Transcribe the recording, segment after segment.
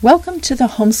Welcome to the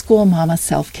Homeschool Mama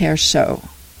Self-Care Show.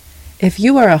 If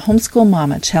you are a homeschool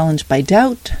mama challenged by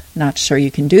doubt, not sure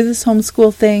you can do this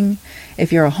homeschool thing,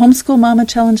 if you're a homeschool mama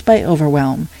challenged by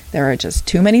overwhelm, there are just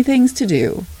too many things to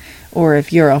do, or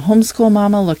if you're a homeschool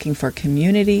mama looking for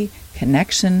community,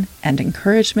 connection, and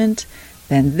encouragement,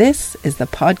 then this is the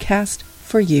podcast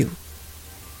for you.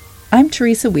 I'm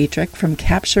Teresa Wietrich from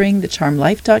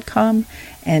CapturingTheCharmLife.com,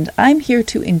 and I'm here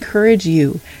to encourage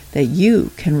you that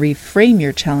you can reframe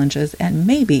your challenges and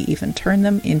maybe even turn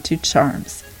them into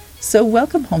charms. So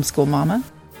welcome, Homeschool Mama.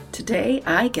 Today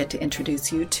I get to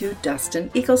introduce you to Dustin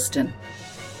Eagleston.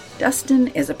 Dustin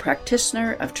is a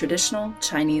practitioner of traditional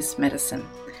Chinese medicine.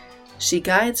 She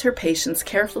guides her patients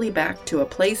carefully back to a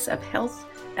place of health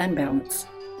and balance.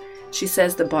 She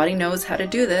says the body knows how to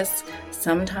do this.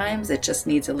 Sometimes it just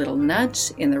needs a little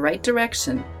nudge in the right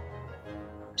direction.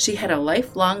 She had a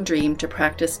lifelong dream to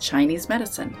practice Chinese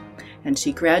medicine, and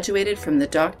she graduated from the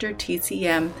Dr.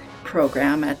 TCM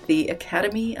program at the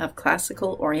Academy of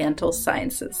Classical Oriental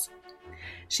Sciences.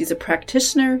 She's a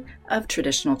practitioner of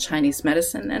traditional Chinese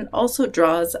medicine and also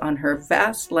draws on her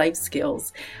vast life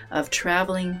skills of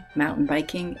traveling, mountain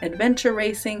biking, adventure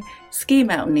racing, ski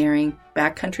mountaineering,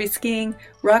 backcountry skiing,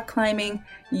 rock climbing,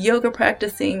 yoga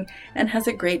practicing, and has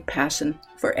a great passion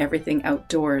for everything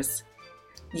outdoors.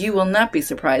 You will not be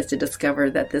surprised to discover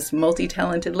that this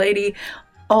multi-talented lady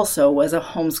also was a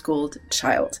homeschooled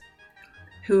child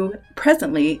who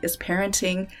presently is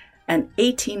parenting an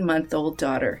 18-month-old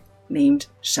daughter named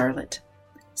Charlotte.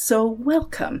 So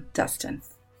welcome, Dustin.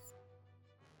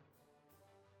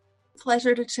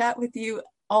 Pleasure to chat with you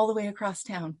all the way across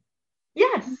town.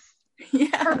 Yes.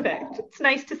 Yeah. Perfect. It's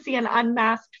nice to see an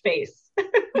unmasked face.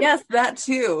 Yes, that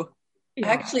too. Yeah.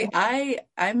 Actually, I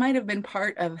might have been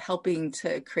part of helping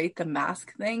to create the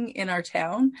mask thing in our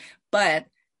town, but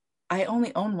I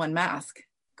only own one mask.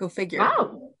 Go figure.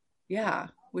 Wow. Yeah,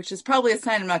 which is probably a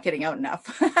sign I'm not getting out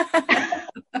enough.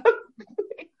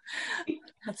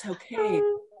 That's okay.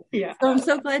 Yeah. So I'm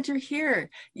so glad you're here.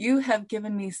 You have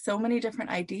given me so many different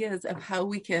ideas of how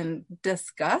we can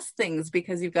discuss things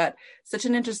because you've got such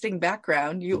an interesting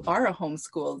background. You are a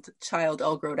homeschooled child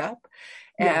all grown up.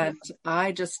 Yes.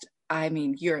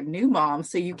 And you're a new mom,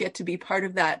 so you get to be part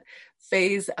of that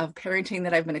phase of parenting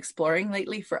that I've been exploring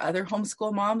lately for other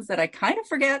homeschool moms that I kind of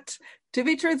forget, to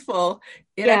be truthful.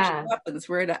 It actually happens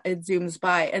where it zooms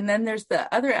by. And then there's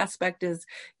the other aspect is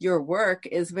your work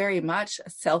is very much a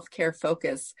self-care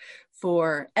focus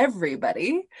for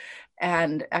everybody.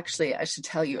 And actually, I should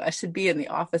tell you, I should be in the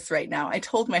office right now. I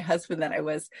told my husband that I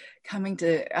was coming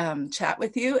to chat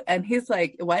with you. And he's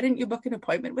like, why didn't you book an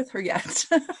appointment with her yet?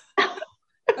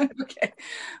 Okay.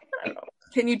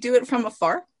 Can you do it from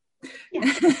afar?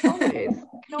 Yeah, always. You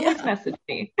can always message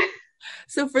me.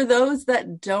 So for those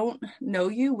that don't know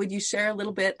you, would you share a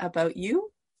little bit about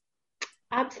you?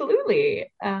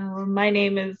 Absolutely. My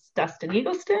name is Dustin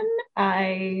Eagleston.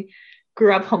 I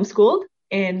grew up homeschooled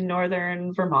in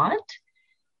northern Vermont.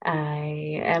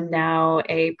 I am now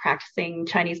a practicing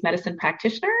Chinese medicine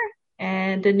practitioner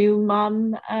and a new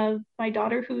mom of my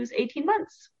daughter who's 18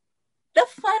 months. The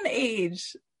fun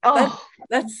age. Oh,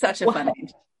 that's such a fun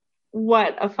age.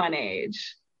 What a fun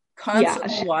age.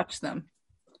 Constantly watch them.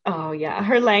 Oh yeah.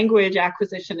 Her language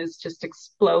acquisition has just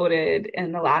exploded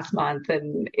in the last month.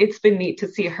 And it's been neat to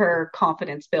see her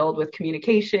confidence build with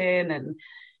communication and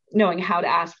knowing how to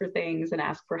ask for things and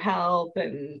ask for help.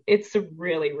 And it's a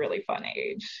really, really fun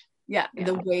age. Yeah.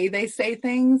 The way they say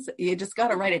things, you just got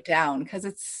to write it down because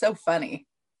it's so funny.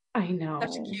 I know.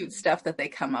 Such cute stuff that they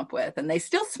come up with. And they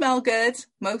still smell good,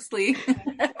 mostly.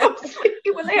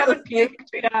 When they haven't puked.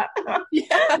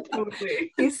 Yeah.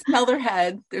 Totally. You smell their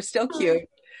head. They're still cute.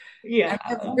 Yeah.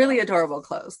 And they have really adorable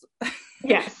clothes.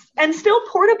 Yes. And still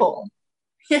portable.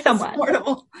 Yes, somewhat.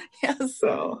 Portable. Yes.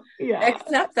 So, yeah.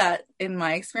 Except that in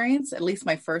my experience, at least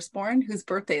my firstborn, whose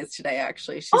birthday is today,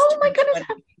 actually. She's my goodness.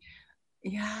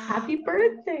 Yeah. Happy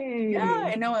birthday.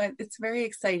 Yeah, I know. It's very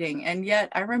exciting. And yet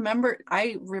I remember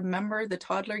the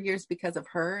toddler years because of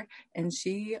her, and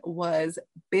she was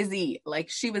busy. Like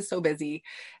she was so busy.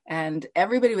 And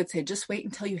everybody would say, just wait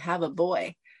until you have a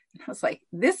boy. And I was like,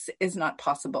 this is not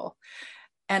possible.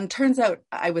 And turns out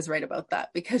I was right about that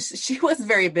because she was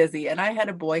very busy. And I had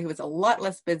a boy who was a lot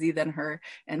less busy than her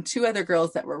and two other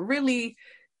girls that were really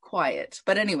quiet.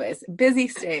 But anyways, busy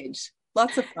stage,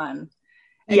 lots of fun.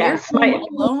 And yes, you're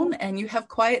alone and you have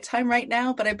quiet time right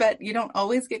now, but I bet you don't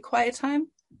always get quiet time.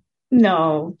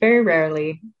 No, very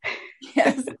rarely.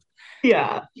 Yes.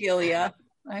 Yeah. I feel ya.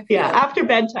 After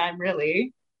bedtime,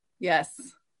 really. Yes.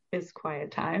 Is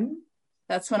quiet time.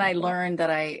 That's when I learned that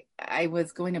I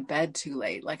was going to bed too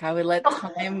late. Like I would let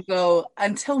time go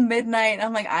until midnight.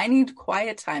 I'm like, I need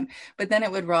quiet time. But then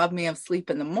it would rob me of sleep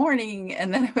in the morning,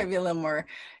 and then it would be a little more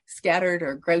scattered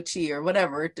or grouchy or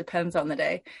whatever. It depends on the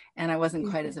day. And I wasn't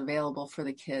quite as available for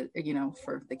the kid,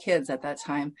 for the kids at that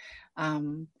time.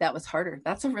 That was harder.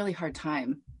 That's a really hard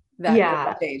time,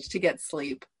 that age, to get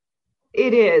sleep.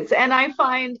 It is. And I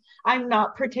find I'm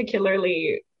not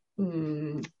particularly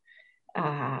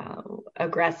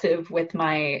aggressive with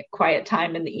my quiet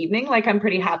time in the evening. Like I'm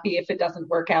pretty happy if it doesn't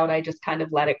work out, I just kind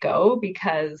of let it go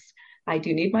because I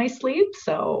do need my sleep.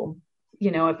 So,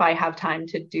 if I have time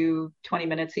to do 20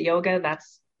 minutes of yoga,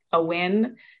 that's a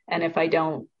win. And if I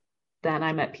don't, then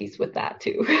I'm at peace with that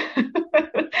too.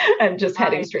 I'm just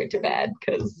heading straight to bed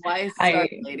because wise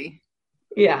lady.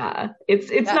 Yeah,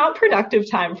 it's not productive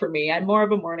time for me. I'm more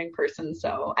of a morning person.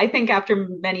 So I think after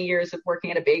many years of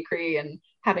working at a bakery and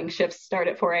having shifts start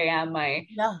at 4 a.m., my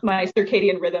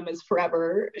circadian rhythm is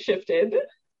forever shifted.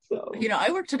 So,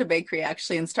 I worked at a bakery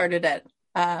actually and started at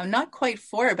not quite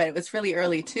 4, but it was really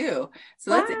early too.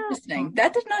 So that's interesting.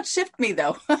 That did not shift me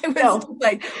though. I was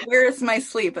like, where is my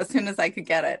sleep as soon as I could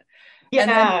get it? Yeah. And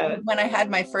then when I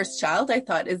had my first child, I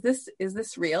thought, is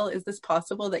this real? Is this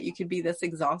possible that you could be this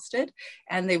exhausted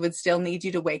and they would still need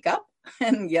you to wake up?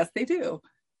 And yes, they do.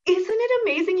 Isn't it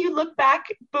amazing? You look back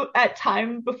at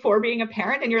time before being a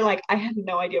parent and you're like, I had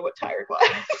no idea what tired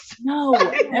was. No,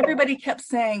 everybody kept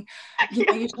saying,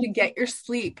 you should get your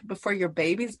sleep before your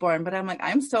baby's born. But I'm like,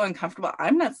 I'm so uncomfortable.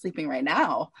 I'm not sleeping right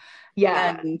now.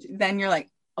 Yeah. And then you're like,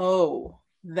 oh,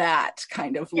 that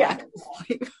kind of lack of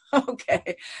sleep.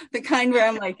 Okay. The kind where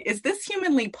I'm like, is this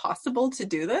humanly possible to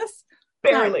do this?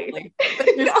 Barely. Really,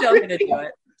 but you're still going to do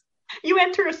it. You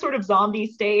enter a sort of zombie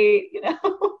state,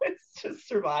 it's just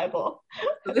survival.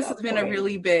 So this has been a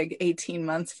really big 18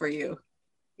 months for you.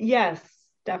 Yes,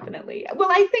 definitely. Well,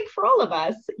 I think for all of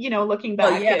us, looking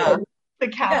back at the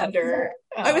calendar.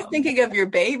 Yes. I was thinking of your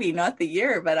baby, not the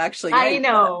year, but actually, I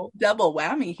know. Double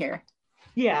whammy here.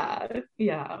 Yeah.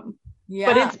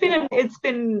 But it's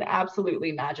been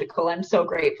absolutely magical. I'm so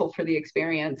grateful for the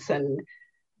experience, and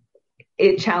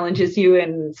it challenges you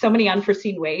in so many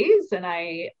unforeseen ways. And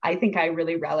I think I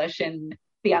really relish in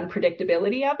the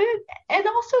unpredictability of it. And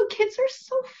also kids are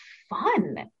so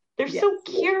fun. They're so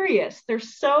curious. They're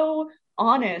so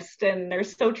honest, and they're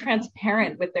so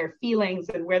transparent with their feelings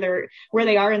and where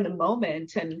they are in the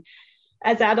moment. And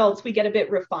as adults, we get a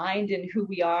bit refined in who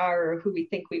we are or who we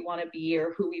think we want to be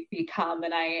or who we've become.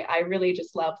 And I really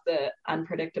just love the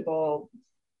unpredictable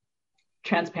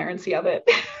transparency of it.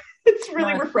 It's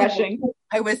really refreshing.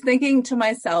 I was thinking to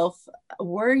myself,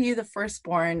 were you the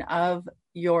firstborn of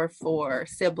your 4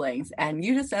 siblings? And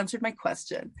you just answered my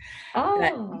question.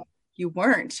 Oh, you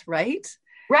weren't, right?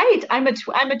 Right. I'm a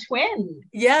twin.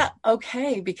 Yeah.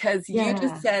 Okay. Because you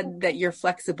just said that you're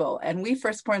flexible, and we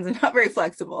firstborns are not very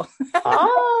flexible.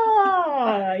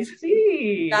 I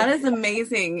see. That is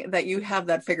amazing that you have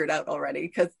that figured out already,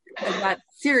 because that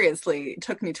seriously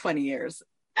took me 20 years.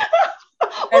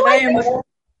 And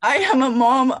I am a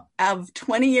mom of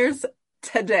 20 years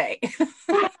today.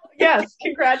 Yes,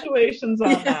 congratulations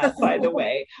on that, by the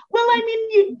way. Well, I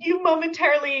mean, you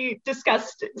momentarily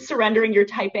discussed surrendering your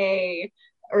type A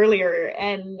earlier,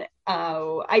 and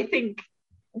I think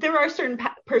there are certain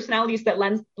personalities that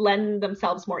lend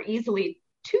themselves more easily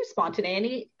to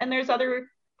spontaneity, and there's other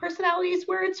personalities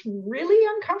where it's really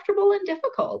uncomfortable and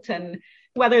difficult. And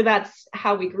whether that's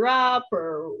how we grew up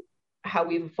or how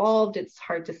we've evolved, it's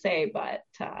hard to say, but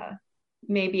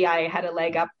maybe I had a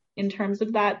leg up in terms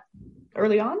of that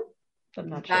early on. I'm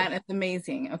not sure. That is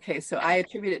amazing. Okay, so I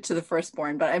attribute it to the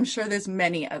firstborn, but I'm sure there's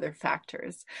many other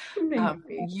factors.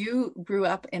 You grew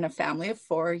up in a family of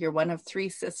 4. You're one of 3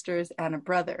 sisters and a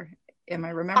brother. Am I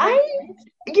remembering?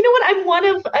 You know what? I'm one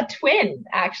of a twin,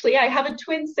 actually. I have a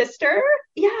twin sister.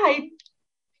 Yeah,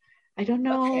 I don't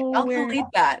know. Okay, I'll delete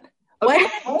that. Why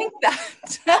did I think that?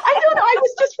 I don't know. I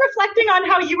was just reflecting on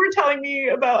how you were telling me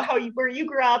about where you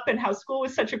grew up and how school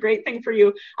was such a great thing for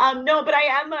you. No, but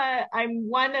I'm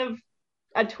one of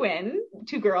a twin,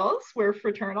 2 girls. We're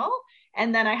fraternal.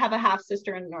 And then I have a half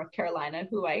sister in North Carolina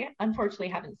who I unfortunately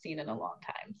haven't seen in a long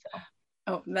time. So.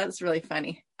 Oh, that's really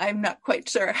funny. I'm not quite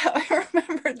sure how I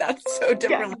remember that so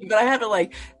differently, but I had to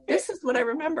this is what I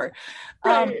remember.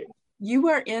 Right. You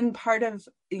were in part of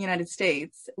the United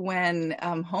States when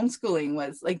homeschooling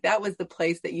was that was the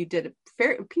place that you did.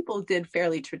 People did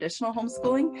fairly traditional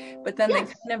homeschooling, but then they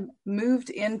kind of moved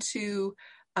into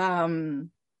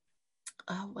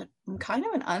what kind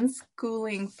of an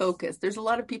unschooling focus. There's a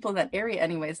lot of people in that area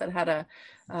anyways that had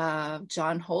a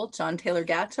John Holt, John Taylor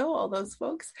Gatto, all those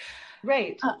folks.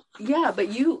 Right. Yeah,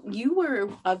 but you were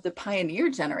of the pioneer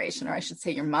generation, or I should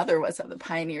say your mother was of the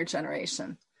pioneer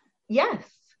generation. Yes.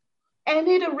 And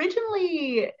it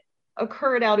originally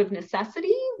occurred out of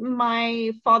necessity.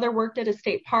 My father worked at a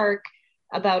state park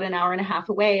about an hour and a half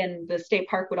away, and the state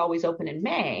park would always open in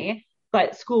May,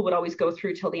 but school would always go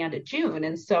through till the end of June.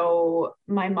 And so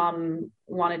my mom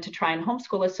wanted to try and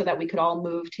homeschool us so that we could all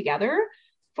move together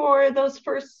for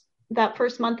that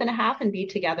first month and a half and be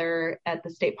together at the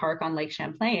state park on Lake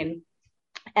Champlain.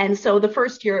 And so the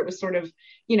first year it was sort of,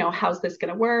 how's this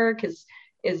going to work? Is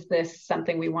this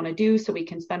something we want to do so we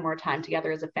can spend more time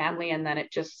together as a family? And then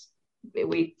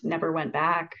we never went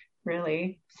back,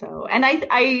 really. So, and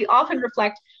I often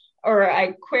reflect, or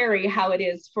I query how it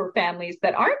is for families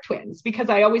that aren't twins, because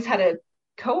I always had a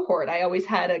cohort. I always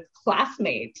had a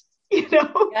classmate,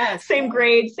 yes. Same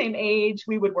grade, same age.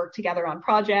 We would work together on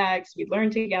projects. We'd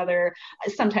learn together.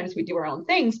 Sometimes we'd do our own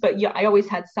things, but yeah, I always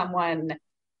had someone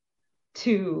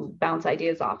to bounce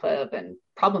ideas off of and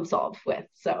problem solve with.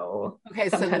 So okay,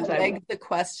 so that begs the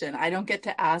question. I don't get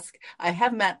to ask. I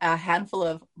have met a handful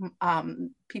of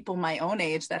people my own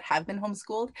age that have been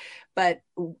homeschooled, but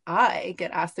I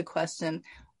get asked the question,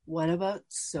 what about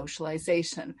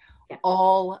socialization? Yeah.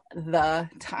 All the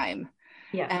time.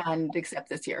 Yeah. And except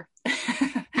this year.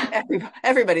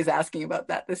 Everybody's asking about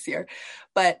that this year.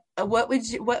 But what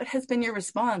has been your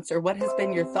response, or what has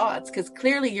been your thoughts? Because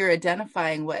clearly you're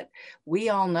identifying what we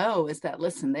all know is that,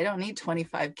 listen, they don't need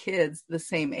 25 kids the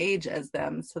same age as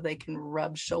them so they can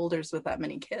rub shoulders with that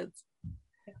many kids.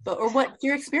 Or what's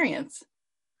your experience?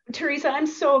 Teresa, I'm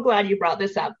so glad you brought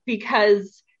this up,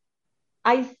 because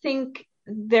I think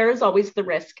there's always the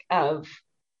risk of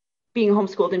being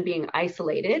homeschooled and being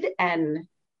isolated and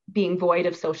being void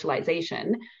of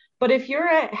socialization. But if you're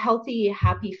a healthy,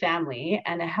 happy family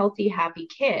and a healthy, happy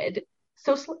kid,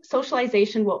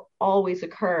 socialization will always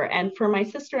occur. And for my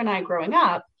sister and I growing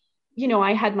up,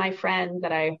 I had my friend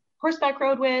that I horseback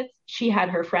rode with. She had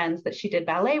her friends that she did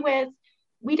ballet with.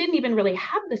 We didn't even really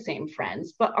have the same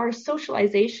friends, but our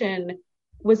socialization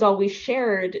was always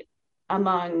shared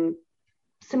among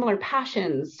similar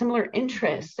passions, similar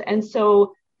interests. And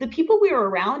so the people we were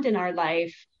around in our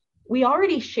life, we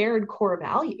already shared core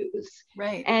values.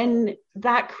 Right. And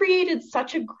that created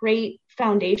such a great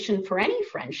foundation for any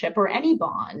friendship or any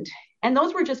bond. And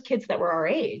those were just kids that were our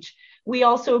age. We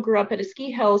also grew up at a ski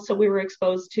hill, so we were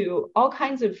exposed to all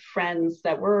kinds of friends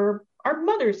that were our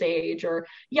mother's age or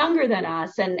younger than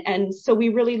us. And so we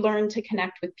really learned to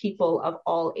connect with people of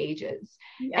all ages.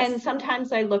 Yes. And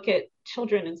sometimes I look at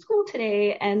children in school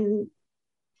today and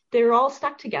they're all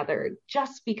stuck together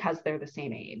just because they're the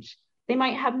same age. They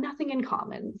might have nothing in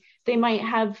common. They might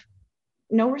have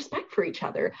no respect for each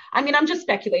other. I mean, I'm just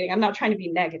speculating. I'm not trying to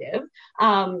be negative.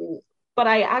 But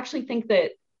I actually think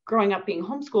that growing up being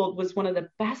homeschooled was one of the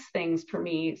best things for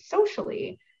me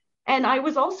socially. And I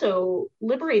was also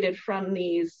liberated from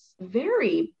these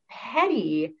very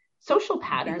petty social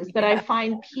patterns that I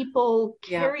find people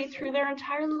carry through their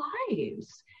entire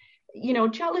lives.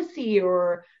 Jealousy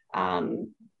or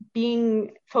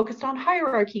being focused on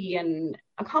hierarchy and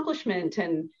accomplishment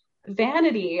and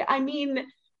vanity. I mean,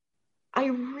 I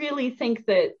really think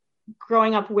that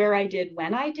growing up where I did,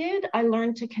 when I did, I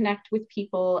learned to connect with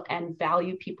people and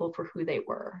value people for who they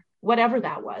were, whatever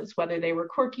that was, whether they were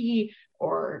quirky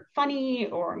or funny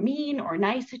or mean or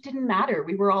nice, it didn't matter.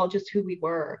 We were all just who we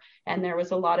were. And there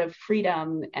was a lot of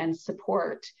freedom and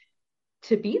support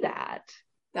to be that.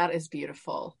 That is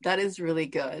beautiful. That is really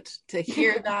good to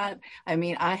hear that. I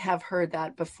mean, I have heard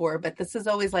that before, but this is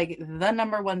always like the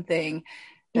number one thing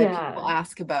that people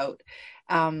ask about.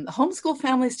 Homeschool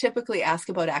families typically ask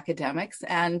about academics,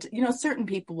 and, certain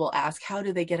people will ask, how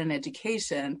do they get an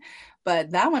education?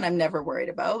 But that one I'm never worried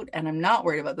about, and I'm not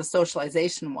worried about the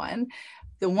socialization one.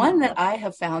 The one that I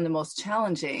have found the most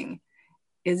challenging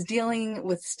is dealing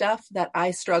with stuff that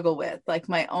I struggle with, like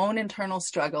my own internal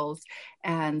struggles,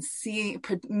 and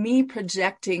me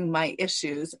projecting my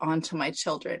issues onto my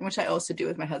children, which I also do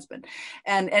with my husband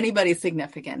and anybody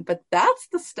significant. But that's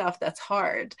the stuff that's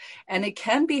hard. And it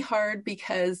can be hard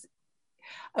because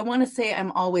I want to say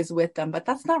I'm always with them, but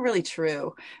that's not really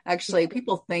true. Actually,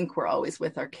 people think we're always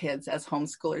with our kids as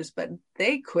homeschoolers, but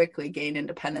they quickly gain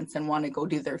independence and want to go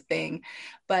do their thing.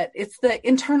 But it's the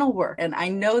internal work. And I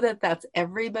know that that's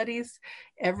every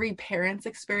parent's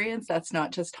experience. That's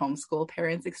not just homeschool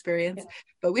parents' experience,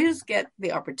 but we just get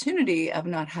the opportunity of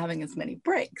not having as many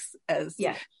breaks as,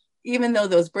 even though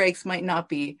those breaks might not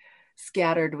be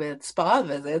scattered with spa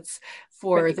visits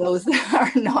for Right. those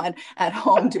that are not at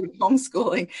home doing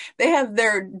homeschooling. They have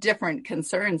their different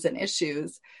concerns and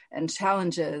issues and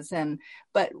challenges,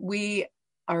 but we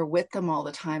are with them all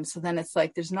the time. So then it's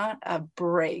like there's not a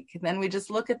break. Then we just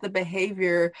look at the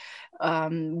behavior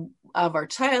of our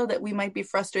child that we might be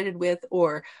frustrated with,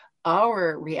 or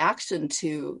our reaction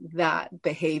to that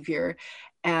behavior,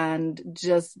 and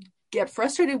just get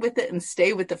frustrated with it and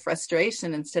stay with the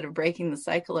frustration instead of breaking the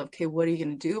cycle of, okay, what are you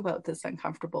going to do about this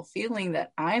uncomfortable feeling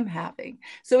that I'm having?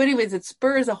 So anyways, it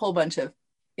spurs a whole bunch of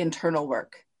internal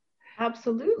work.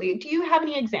 Absolutely. Do you have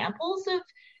any examples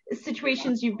of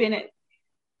situations you've been in?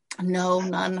 No,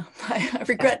 none. I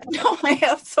regret. No, I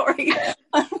have. Sorry.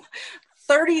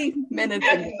 30 minutes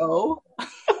ago.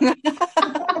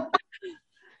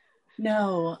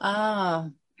 No.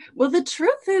 Well, the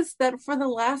truth is that for the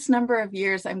last number of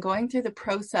years, I'm going through the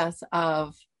process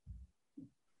of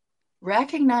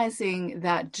recognizing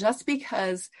that just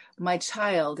because my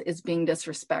child is being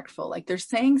disrespectful, like they're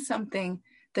saying something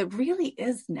that really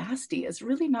is nasty, is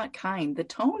really not kind, the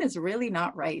tone is really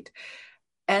not right.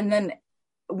 And then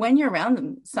when you're around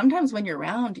them, sometimes when you're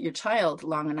around your child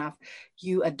long enough,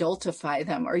 you adultify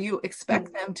them, or you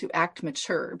expect them to act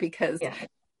mature because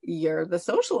you're the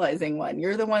socializing one.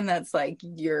 You're the one that's like,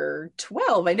 you're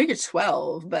 12. I know you're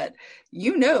 12, but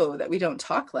you know that we don't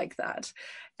talk like that.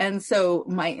 And so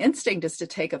my instinct is to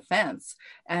take offense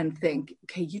and think,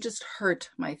 okay, you just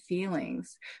hurt my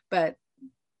feelings. But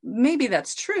maybe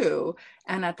that's true.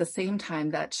 And at the same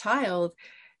time, that child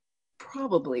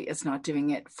probably is not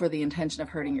doing it for the intention of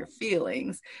hurting your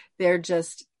feelings. They're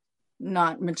just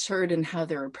not matured in how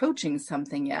they're approaching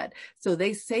something yet. So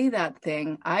they say that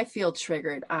thing, I feel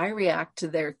triggered, I react to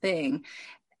their thing.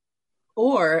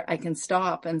 Or I can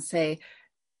stop and say,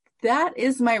 that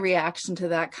is my reaction to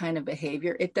that kind of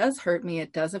behavior. It does hurt me,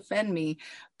 it does offend me,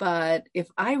 but if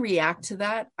I react to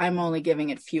that, I'm only giving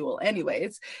it fuel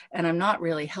anyways, and I'm not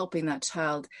really helping that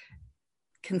child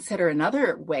consider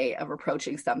another way of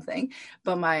approaching something,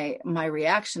 but my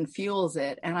reaction fuels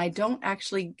it. And I don't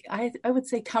actually, I would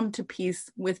say, come to peace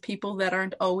with people that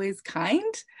aren't always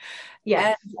kind.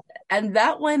 Yes. And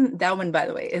that one, by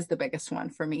the way, is the biggest one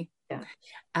for me. Yeah.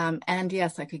 And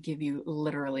yes, I could give you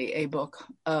literally a book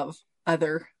of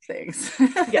other things.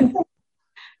 Yeah.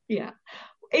 Yeah.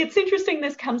 It's interesting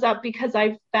this comes up because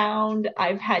I've found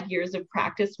I've had years of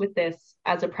practice with this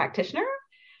as a practitioner,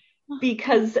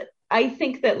 because I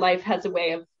think that life has a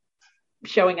way of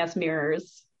showing us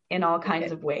mirrors in all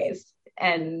kinds of ways.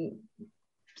 And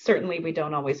certainly we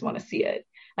don't always want to see it,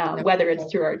 whether it's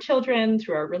through our children,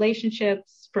 through our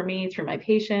relationships, for me, through my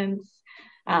patients.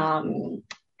 And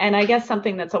I guess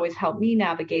something that's always helped me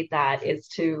navigate that is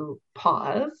to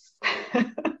pause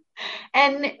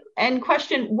and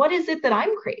question, what is it that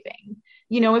I'm craving?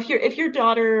 You know, if your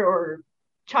daughter or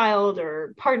child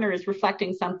or partner is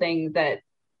reflecting something that,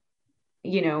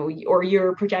 you know, or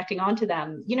you're projecting onto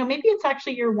them, you know, maybe it's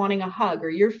actually you're wanting a hug, or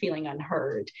you're feeling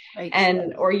unheard,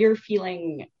 right, or you're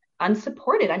feeling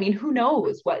unsupported. I mean, who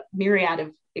knows what myriad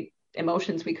of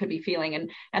emotions we could be feeling.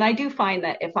 And I do find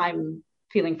that if I'm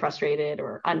feeling frustrated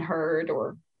or unheard,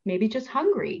 or maybe just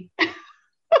hungry,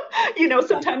 you know,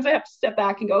 sometimes I have to step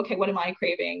back and go, okay, what am I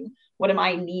craving? What am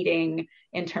I needing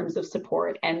in terms of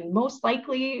support? And most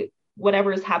likely,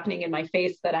 whatever is happening in my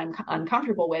face that I'm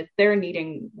uncomfortable with, they're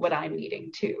needing what I'm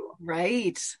needing too.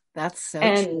 Right. That's so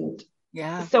true.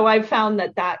 Yeah. So I've found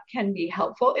that can be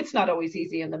helpful. It's not always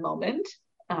easy in the moment,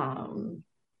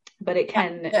 but it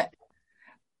can.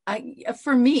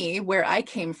 For me, where I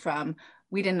came from,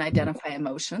 we didn't identify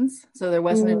emotions. So there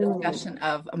wasn't a discussion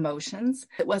of emotions.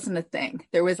 It wasn't a thing.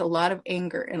 There was a lot of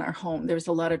anger in our home. There was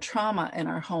a lot of trauma in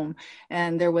our home.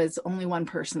 And there was only one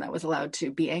person that was allowed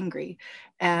to be angry.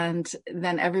 And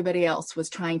then everybody else was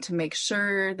trying to make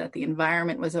sure that the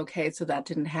environment was okay, so that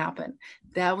didn't happen.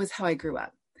 That was how I grew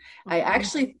up. I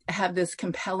actually have this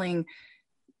compelling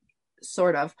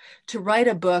sort of to write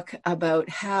a book about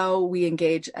how we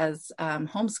engage as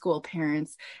homeschool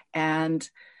parents, and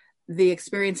the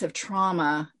experience of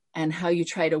trauma, and how you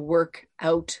try to work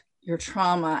out your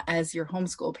trauma as your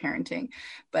homeschool parenting.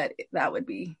 But that would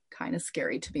be kind of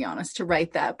scary, to be honest, to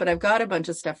write that. But I've got a bunch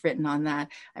of stuff written on that.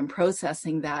 I'm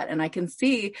processing that. And I can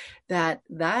see that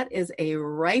that is a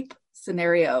ripe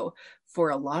scenario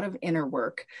for a lot of inner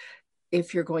work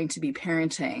if you're going to be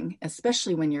parenting,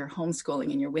 especially when you're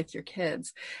homeschooling and you're with your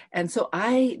kids. And so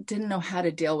I didn't know how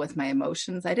to deal with my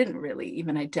emotions. I didn't really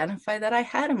even identify that I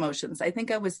had emotions. I think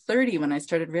I was 30 when I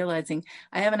started realizing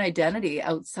I have an identity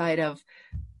outside of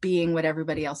being what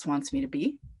everybody else wants me to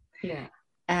be. Yeah.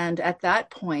 And at that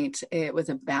point, it was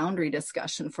a boundary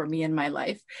discussion for me in my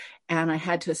life. And I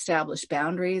had to establish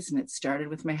boundaries. And it started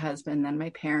with my husband, then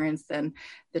my parents, then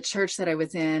the church that I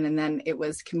was in, and then it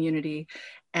was community.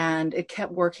 And it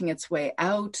kept working its way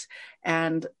out.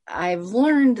 And I've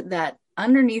learned that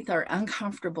underneath our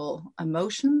uncomfortable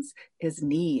emotions is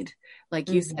need. Like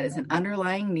you said, it's an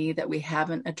underlying need that we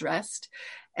haven't addressed.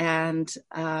 And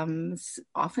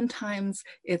oftentimes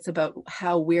it's about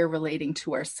how we're relating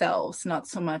to ourselves, not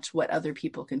so much what other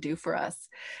people can do for us.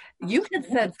 You had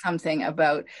said something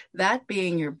about that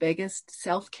being your biggest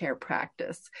self-care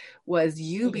practice was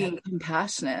you being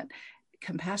compassionate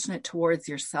towards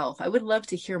yourself. I would love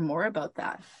to hear more about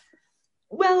that.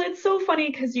 Well, it's so funny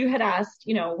because you had asked,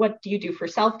 what do you do for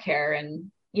self-care?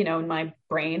 And, in my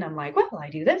brain, I'm like, well, I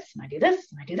do this and I do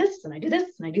this and I do this and I do this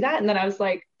and I do that. And then I was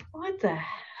like, what the heck?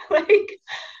 Like,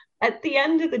 at the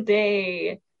end of the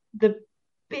day, the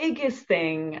biggest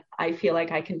thing I feel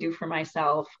like I can do for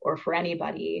myself or for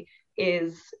anybody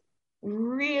is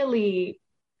really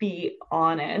be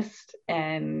honest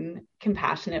and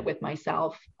compassionate with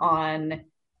myself on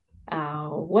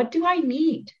what do I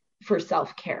need for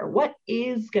self-care? What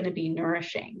is going to be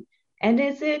nourishing? And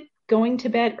is it going to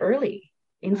bed early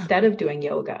instead of doing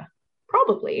yoga?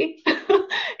 Probably.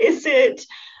 Is it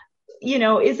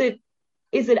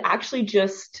actually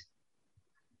just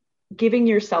giving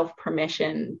yourself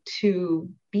permission to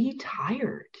be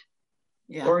tired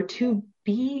or to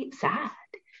be sad?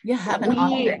 Yeah, have an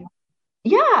holiday.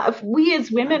 Yeah, we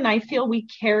as women, I feel we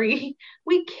carry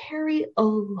a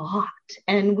lot,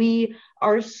 and we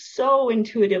are so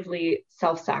intuitively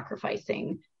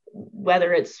self-sacrificing,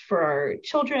 whether it's for our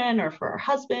children or for our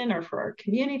husband or for our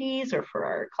communities or for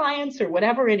our clients or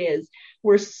whatever it is.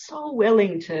 We're so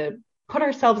willing to put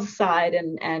ourselves aside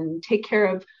and take care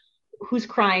of who's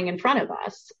crying in front of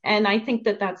us. And I think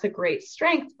that that's a great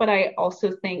strength, but I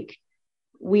also think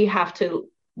we have to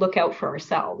look out for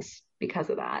ourselves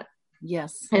because of that.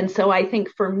 Yes. And so I think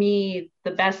for me,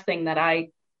 the best thing that I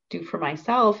do for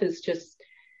myself is just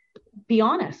be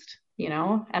honest.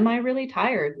 Am I really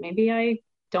tired? Maybe I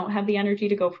don't have the energy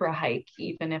to go for a hike,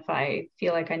 even if I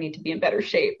feel like I need to be in better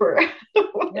shape or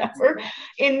whatever.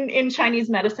 In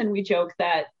Chinese medicine, we joke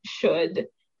that should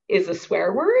is a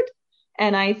swear word.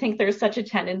 And I think there's such a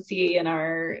tendency in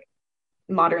our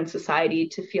modern society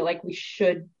to feel like we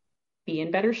should be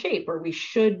in better shape, or we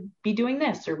should be doing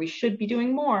this, or we should be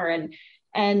doing more.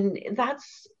 And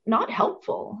that's not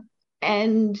helpful.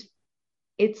 And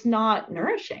it's not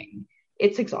nourishing.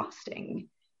 It's exhausting.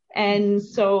 And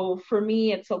so for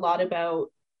me, it's a lot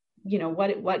about,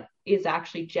 what is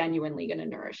actually genuinely going to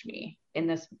nourish me in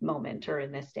this moment or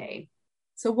in this day.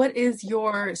 So what is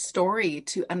your story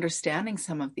to understanding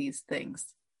some of these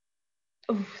things?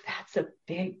 Oh, that's a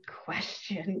big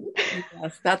question.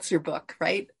 Yes, that's your book,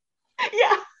 right?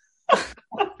 Yeah.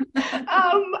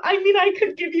 I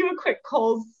could give you a quick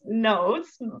Coles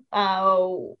Notes.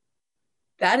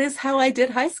 That is how I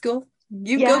did high school.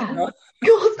 Go.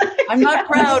 I'm not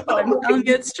proud, but I'm telling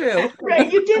you it's true.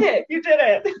 Right, you did it.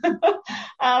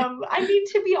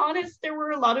 To be honest, there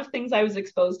were a lot of things I was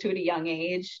exposed to at a young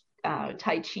age. Tai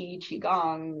Chi,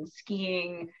 Qigong,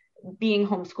 skiing, being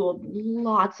homeschooled,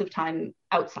 lots of time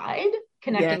outside,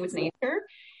 connecting with nature.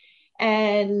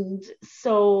 And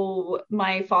so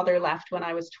my father left when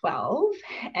I was 12,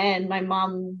 and my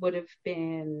mom would have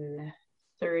been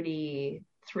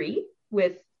 33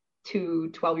 with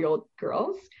two 12-year-old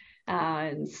girls.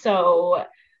 And so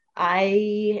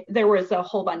there was a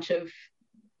whole bunch of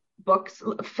books,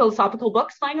 philosophical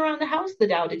books lying around the house, the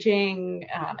Tao Te Ching,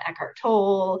 Eckhart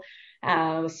Tolle.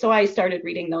 So I started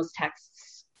reading those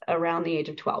texts around the age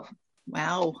of 12.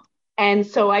 Wow. And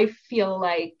so I feel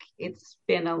like it's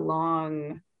been a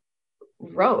long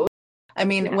road.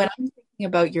 When I'm thinking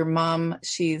about your mom,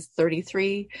 she's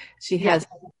 33. She has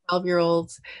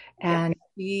 12-year-olds, and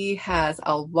she has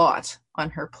a lot on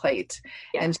her plate.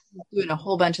 And she's doing a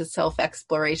whole bunch of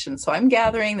self-exploration. So I'm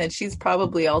gathering that she's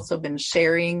probably also been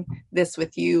sharing this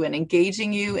with you and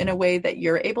engaging you in a way that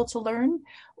you're able to learn,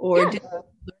 or did you learn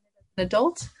as an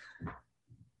adult?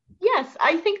 Yes,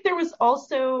 I think there was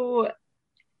also...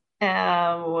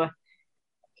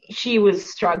 she was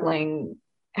struggling,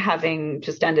 having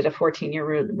just ended a 14-year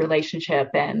relationship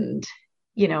and,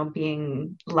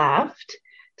 being left.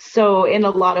 So in a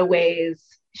lot of ways,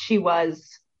 she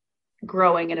was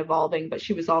growing and evolving, but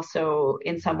she was also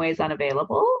in some ways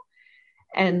unavailable.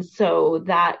 And so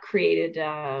that created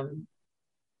a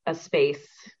space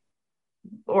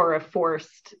or a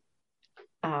forced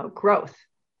growth.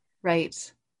 Right.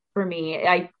 For me,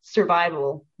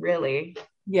 survival, really.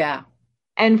 Yeah.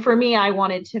 And for me, I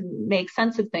wanted to make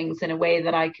sense of things in a way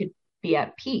that I could be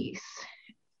at peace.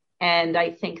 And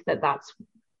I think that that's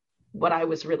what I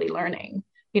was really learning.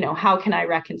 How can I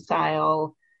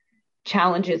reconcile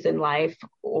challenges in life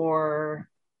or,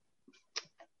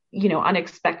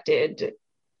 unexpected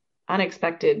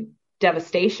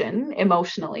devastation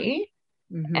emotionally.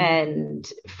 Mm-hmm. And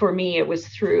for me, it was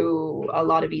through a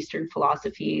lot of Eastern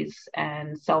philosophies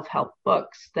and self-help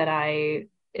books that I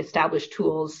established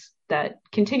tools that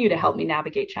continue to help me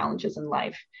navigate challenges in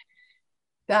life.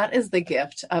 That is the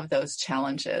gift of those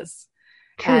challenges.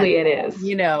 Truly, it is.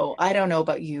 I don't know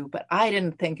about you, but I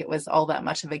didn't think it was all that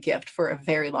much of a gift for a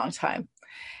very long time.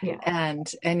 Yeah.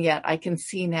 And yet I can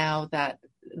see now that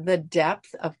the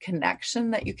depth of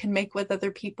connection that you can make with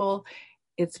other people,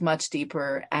 it's much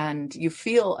deeper, and you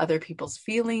feel other people's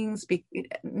feelings. You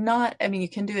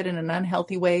can do it in an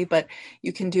unhealthy way, but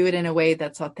you can do it in a way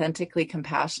that's authentically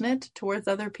compassionate towards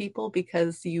other people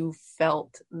because you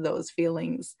felt those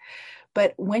feelings.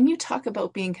 But when you talk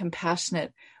about being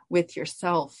compassionate with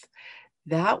yourself,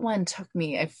 that one took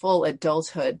me a full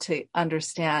adulthood to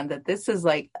understand that this is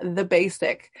like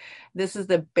this is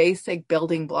the basic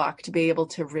building block to be able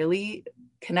to really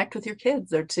connect with your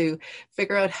kids or to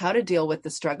figure out how to deal with the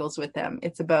struggles with them.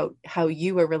 It's about how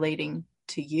you are relating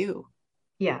to you.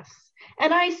 Yes.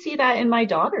 And I see that in my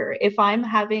daughter. If I'm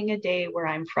having a day where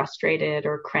I'm frustrated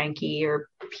or cranky or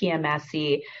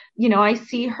PMSy, I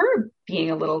see her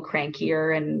being a little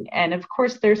crankier. And of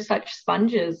course, there's such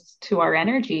sponges to our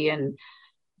energy,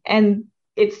 and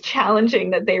it's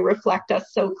challenging that they reflect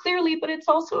us so clearly, but it's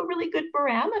also a really good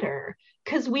barometer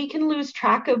because we can lose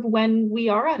track of when we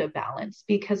are out of balance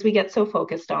because we get so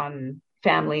focused on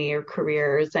family or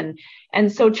careers,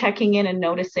 and so checking in and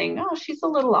noticing, oh, she's a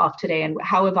little off today, and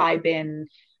how have I been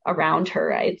around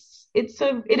her? It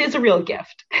is a real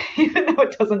gift, even though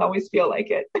it doesn't always feel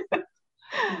like it.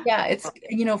 Yeah, it's,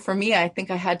 for me, I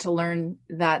think I had to learn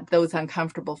that those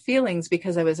uncomfortable feelings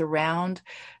because I was around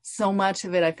so much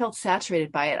of it. I felt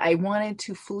saturated by it. I wanted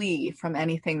to flee from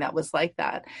anything that was like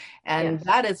that. And yes,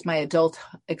 that is my adult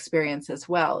experience as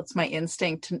well. It's my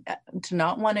instinct to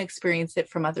not want to experience it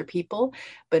from other people,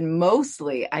 but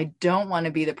mostly I don't want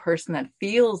to be the person that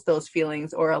feels those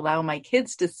feelings or allow my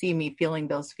kids to see me feeling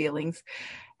those feelings.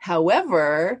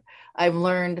 However, I've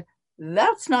learned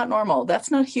that's not normal. That's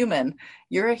not human.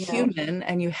 You're a human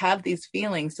and you have these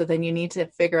feelings. So then you need to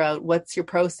figure out what's your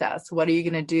process. What are you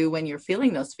going to do when you're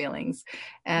feeling those feelings?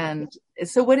 And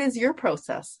so what is your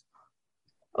process?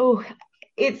 Oh,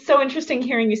 it's so interesting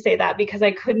hearing you say that because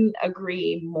I couldn't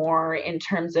agree more in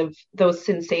terms of those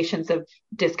sensations of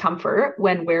discomfort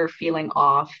when we're feeling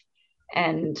off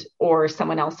or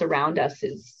someone else around us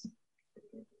is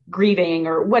grieving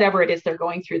or whatever it is they're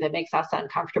going through that makes us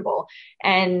uncomfortable.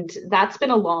 And that's been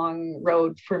a long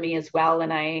road for me as well.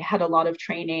 And I had a lot of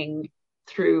training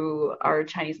through our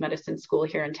Chinese medicine school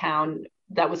here in town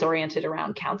that was oriented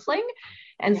around counseling.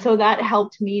 And so that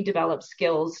helped me develop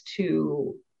skills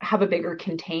to have a bigger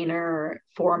container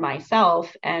for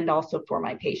myself and also for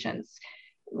my patients,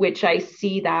 which I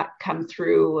see that come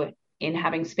through in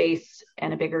having space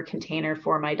and a bigger container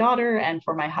for my daughter and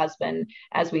for my husband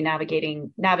as we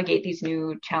navigate these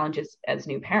new challenges as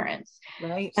new parents.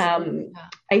 Right.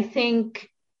 I think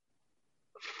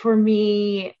for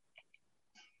me,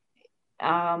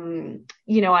 I've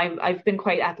been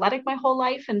quite athletic my whole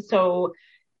life. And so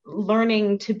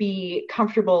learning to be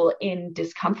comfortable in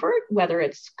discomfort, whether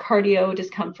it's cardio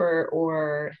discomfort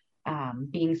or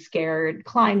being scared,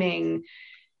 climbing,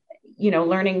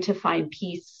 learning to find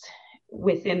peace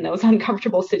within those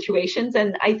uncomfortable situations.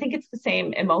 And I think it's the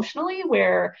same emotionally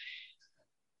where,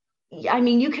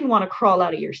 you can want to crawl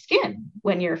out of your skin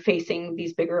when you're facing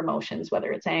these bigger emotions,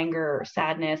 whether it's anger or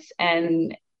sadness.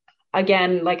 And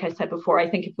again, like I said before, I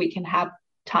think if we can have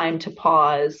time to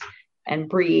pause and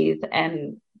breathe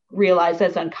and realize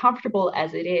as uncomfortable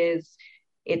as it is,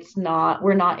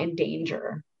 we're not in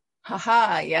danger.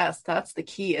 Haha, yes, that's the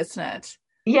key, isn't it?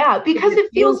 Yeah, because it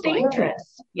feels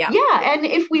dangerous. Yeah. And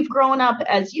if we've grown up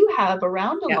as you have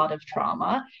around a lot of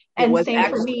trauma, and same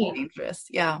for me, dangerous.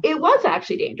 Yeah, it was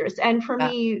actually dangerous. And for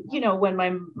me, when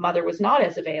my mother was not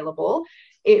as available,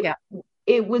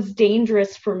 it was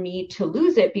dangerous for me to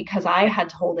lose it because I had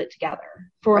to hold it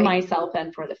together for myself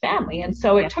and for the family. And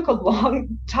so it took a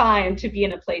long time to be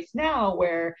in a place now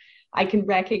where I can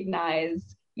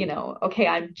recognize, okay,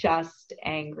 I'm just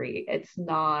angry. It's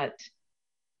not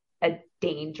a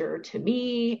danger to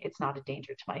me. It's not a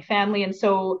danger to my family. And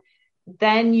so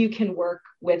then you can work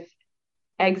with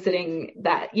exiting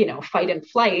that, fight and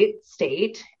flight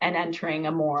state and entering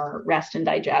a more rest and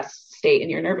digest state in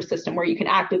your nervous system where you can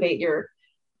activate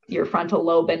your frontal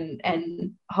lobe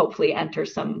and hopefully enter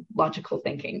some logical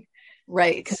thinking.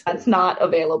 Right. That's not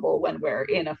available when we're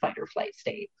in a fight or flight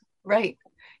state. Right.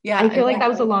 Yeah. I feel like that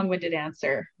was a long-winded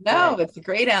answer. No, it's a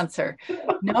great answer.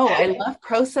 No, I love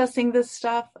processing this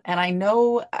stuff. And I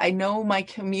know my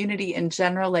community in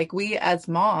general, like we as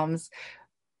moms,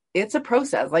 it's a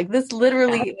process. Like this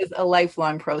literally is a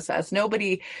lifelong process.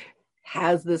 Nobody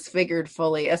has this figured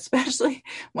fully, especially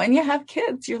when you have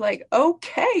kids. You're like,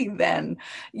 okay, then,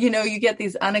 you get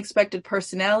these unexpected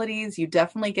personalities. You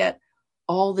definitely get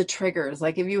all the triggers.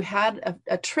 Like if you had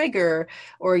a trigger,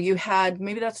 or you had,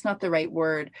 maybe that's not the right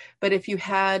word, but if you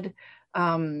had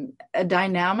a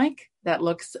dynamic that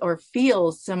looks or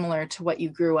feels similar to what you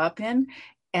grew up in,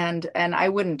 and I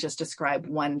wouldn't just describe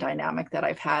one dynamic that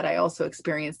I've had. I also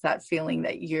experienced that feeling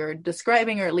that you're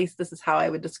describing, or at least this is how I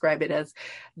would describe it, as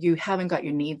you haven't got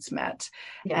your needs met.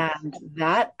 Yes. And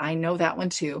that, I know that one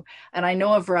too. And I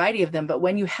know a variety of them, but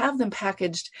when you have them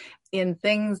packaged in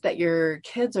things that your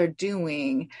kids are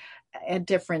doing at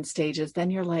different stages,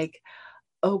 then you're like,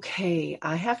 okay,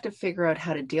 I have to figure out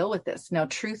how to deal with this. Now,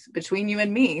 truth between you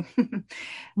and me,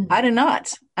 I did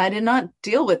not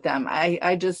deal with them.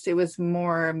 It was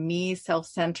more me,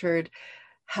 self-centered.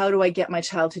 How do I get my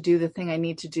child to do the thing I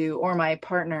need to do, or my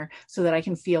partner, so that I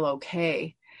can feel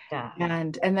okay? Yeah.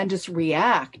 And then just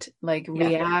react,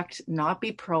 not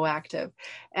be proactive.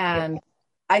 And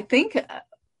I think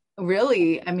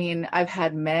really, I mean, I've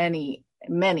had many,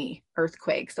 many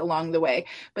earthquakes along the way,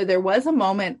 but there was a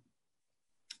moment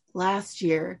last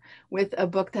year with a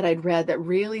book that I'd read that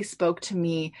really spoke to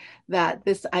me, that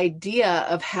this idea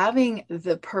of having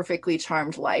the perfectly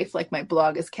charmed life, like my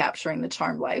blog is capturing the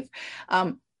charmed life,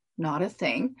 not a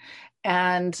thing.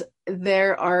 And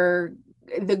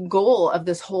the goal of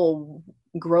this whole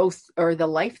growth, or the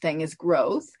life thing, is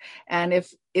growth. And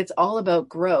if it's all about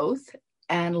growth,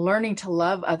 and learning to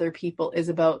love other people is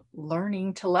about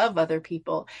learning to love other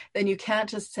people, then you can't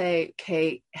just say,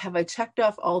 okay, have I checked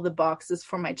off all the boxes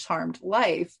for my charmed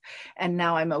life, and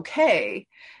now I'm okay?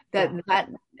 That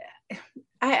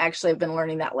I actually have been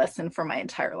learning that lesson for my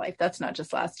entire life. That's not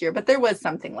just last year, but there was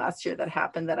something last year that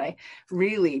happened that I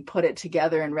really put it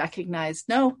together and recognized,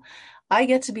 no, I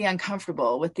get to be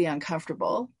uncomfortable with the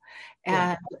uncomfortable.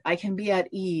 And I can be at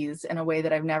ease in a way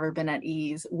that I've never been at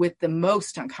ease with the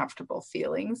most uncomfortable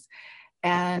feelings.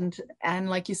 And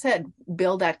like you said,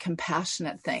 build that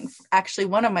compassionate thing. Actually,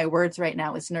 one of my words right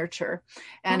now is nurture,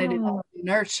 and it is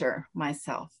nurture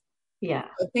myself. Yeah.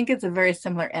 I think it's a very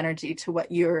similar energy to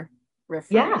what you're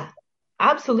referring. Yeah,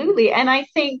 absolutely. And I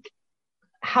think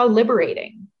how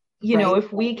liberating,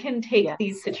 if we can take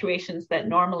these situations that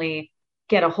normally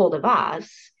get a hold of us,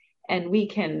 and we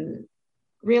can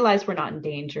realize we're not in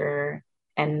danger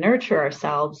and nurture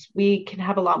ourselves, we can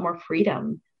have a lot more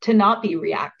freedom to not be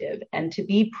reactive and to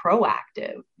be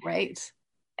proactive. Right.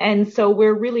 And so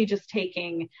we're really just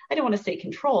taking, I don't want to say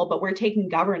control, but we're taking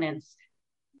governance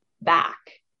back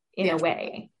in a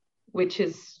way, which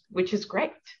is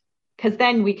great, because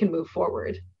then we can move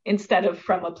forward. Instead of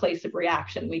from a place of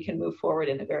reaction, we can move forward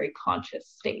in a very conscious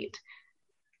state.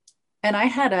 And I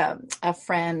had a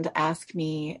friend ask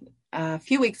me a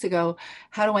few weeks ago,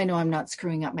 how do I know I'm not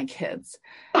screwing up my kids?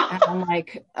 And I'm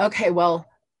like, okay, well,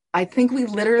 I think we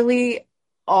literally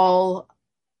all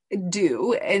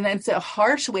do. And it's a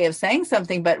harsh way of saying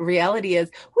something, but reality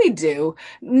is we do.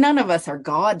 None of us are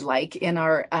godlike in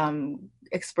our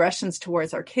expressions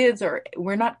towards our kids, or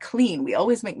we're not clean. We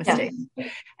always make mistakes.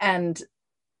 Yes. And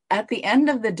at the end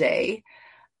of the day,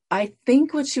 I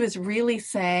think what she was really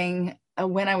saying,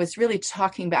 when I was really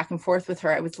talking back and forth with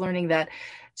her, I was learning that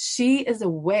she is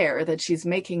aware that she's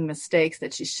making mistakes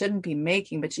that she shouldn't be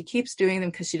making, but she keeps doing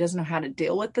them because she doesn't know how to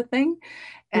deal with the thing.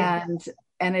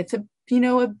 And it's a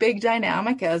big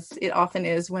dynamic, as it often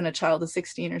is when a child is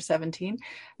 16 or 17,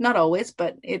 not always,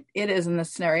 but it is in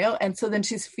this scenario. And so then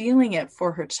she's feeling it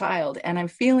for her child, and I'm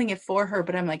feeling it for her,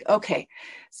 but I'm like, okay,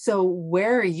 so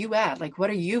where are you at? Like, what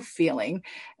are you feeling?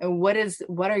 And what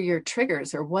are your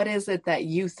triggers, or what is it that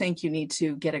you think you need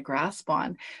to get a grasp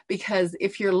on? Because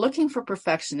if you're looking for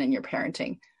perfection in your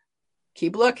parenting,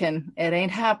 keep looking, it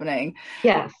ain't happening.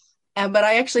 Yes. But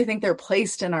I actually think they're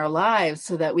placed in our lives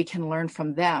so that we can learn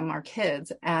from them, our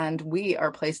kids, and we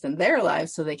are placed in their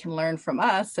lives so they can learn from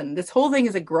us. And this whole thing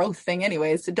is a growth thing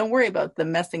anyways. So don't worry about the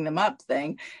messing them up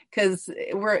thing, because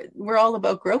we're all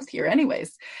about growth here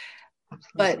anyways.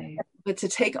 Absolutely. But to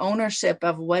take ownership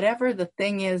of whatever the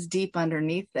thing is deep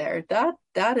underneath there,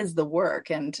 that is the work.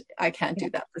 And I can't do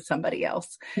that for somebody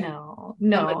else. No.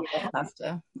 Somebody else has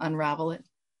to unravel it.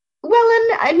 Well,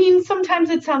 and I mean,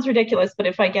 sometimes it sounds ridiculous, but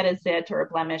if I get a zit or a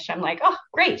blemish, I'm like, oh,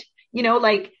 great.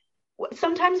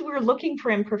 sometimes we're looking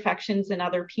for imperfections in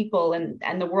other people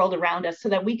and the world around us so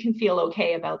that we can feel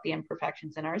okay about the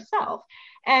imperfections in ourselves.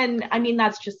 And I mean,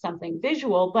 that's just something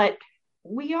visual, but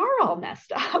we are all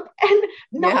messed up, and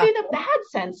not in a bad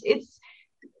sense.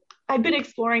 I've been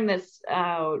exploring this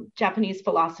Japanese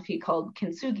philosophy called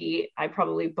kintsugi. I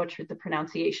probably butchered the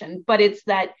pronunciation, but it's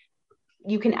that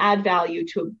you can add value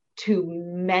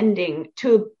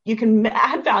you can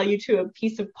add value to a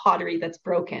piece of pottery that's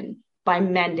broken by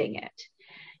mending it.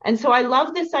 And so I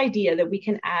love this idea that we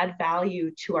can add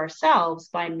value to ourselves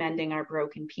by mending our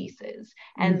broken pieces.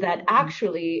 And that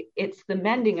actually it's the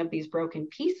mending of these broken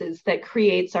pieces that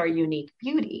creates our unique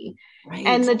beauty. Right.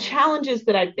 And the challenges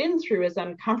that I've been through, as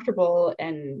uncomfortable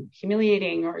and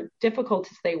humiliating or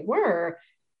difficult as they were,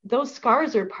 those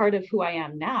scars are part of who I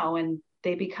am now, and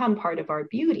they become part of our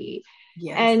beauty.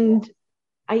 Yes. And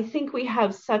I think we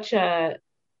have such a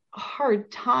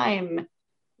hard time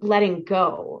letting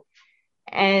go.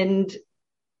 And,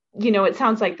 it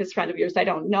sounds like this friend of yours, I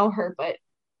don't know her, but,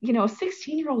 a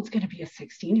 16-year-old is going to be a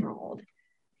 16-year-old.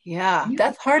 Yeah,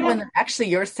 that's hard when they're actually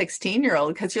your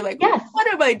 16-year-old, because you're like, yes. What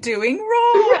am I doing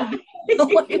wrong? But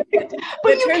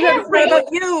you can't rein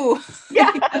about you.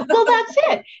 Yeah, well, that's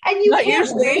it. And you not can't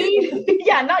usually.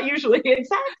 Yeah, not usually,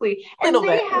 exactly. And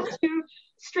they have to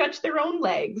stretch their own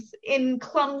legs in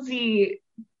clumsy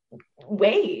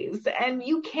ways, and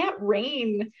you can't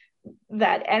rein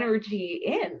that energy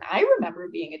in. I remember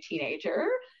being a teenager.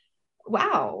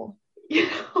 Wow.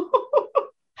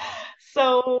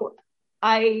 So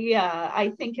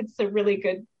I think it's a really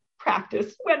good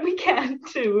practice when we can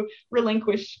to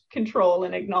relinquish control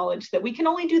and acknowledge that we can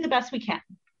only do the best we can,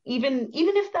 even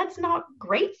if that's not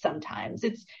great. Sometimes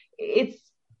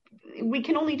we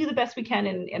can only do the best we can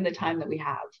in the time that we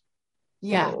have.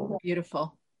 Yeah.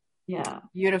 Beautiful. Yeah.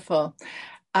 Beautiful.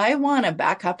 I want to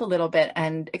back up a little bit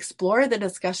and explore the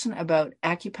discussion about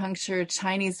acupuncture,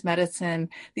 Chinese medicine.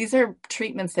 These are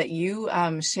treatments that you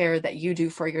share that you do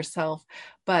for yourself.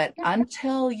 But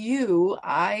until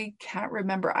I can't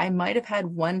remember. I might have had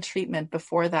one treatment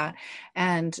before that,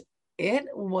 and it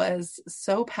was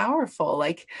so powerful.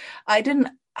 Like I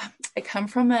come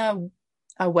from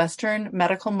a Western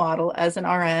medical model as an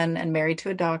RN and married to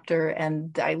a doctor,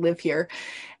 and I live here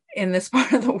in this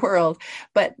part of the world.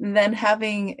 But then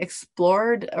having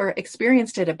explored or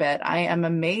experienced it a bit, I am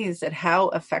amazed at how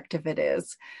effective it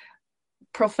is.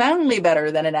 Profoundly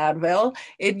better than an Advil.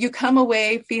 You come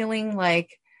away feeling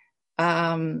like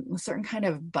a certain kind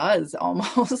of buzz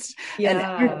almost.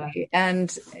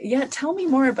 And tell me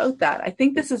more about that. I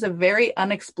think this is a very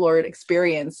unexplored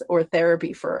experience or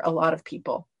therapy for a lot of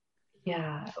people.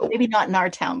 Yeah. Maybe not in our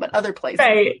town, but other places.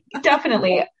 Right.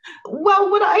 Definitely.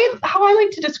 Well, how I like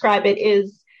to describe it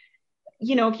is,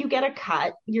 if you get a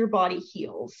cut, your body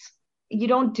heals. You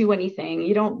don't do anything.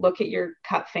 You don't look at your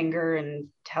cut finger and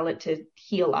tell it to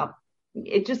heal up.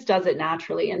 It just does it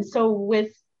naturally. And so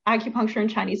with acupuncture and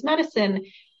Chinese medicine,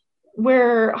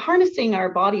 we're harnessing our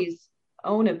body's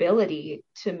own ability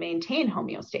to maintain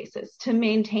homeostasis, to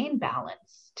maintain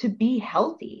balance, to be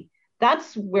healthy.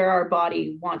 That's where our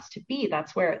body wants to be.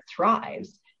 That's where it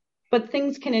thrives. But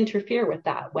things can interfere with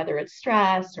that, whether it's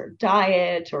stress or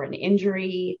diet or an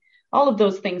injury. All of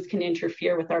those things can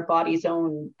interfere with our body's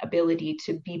own ability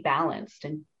to be balanced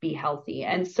and be healthy.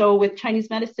 And so with Chinese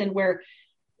medicine,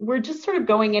 we're just sort of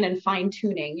going in and fine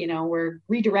tuning, we're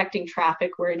redirecting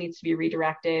traffic where it needs to be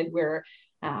redirected. We're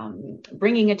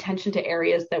bringing attention to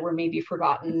areas that were maybe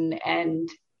forgotten. And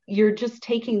you're just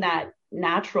taking that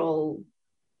natural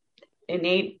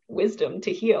innate wisdom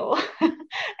to heal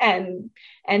and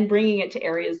bringing it to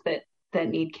areas that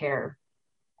need care.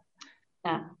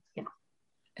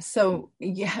 So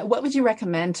what would you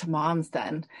recommend to moms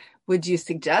then? Would you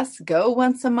suggest go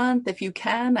once a month if you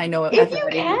can? I know if you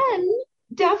can,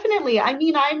 definitely. I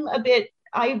mean,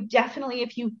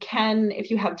 if you can, if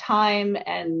you have time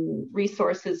and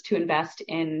resources to invest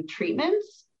in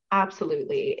treatments,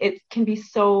 absolutely. It can be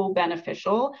so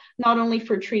beneficial, not only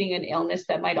for treating an illness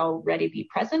that might already be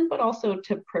present, but also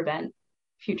to prevent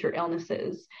future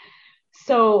illnesses.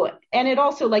 So, and it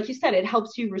also, like you said, it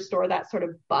helps you restore that sort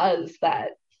of buzz,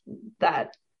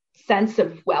 that sense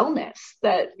of wellness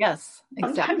that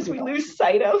sometimes we lose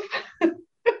sight of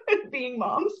being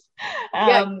moms.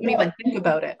 Don't even think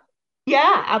about it.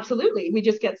 Yeah, absolutely. We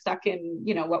just get stuck in,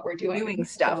 what we're doing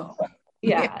stuff. So,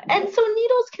 yeah. And so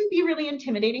needles can be really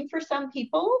intimidating for some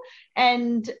people.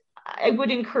 And I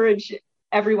would encourage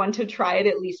everyone to try it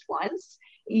at least once.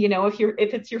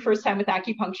 If it's your first time with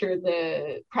acupuncture,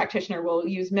 the practitioner will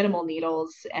use minimal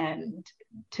needles and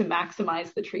to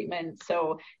maximize the treatment.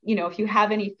 So, if you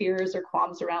have any fears or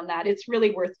qualms around that, it's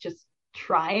really worth just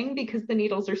trying, because the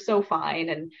needles are so fine,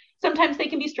 and sometimes they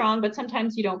can be strong, but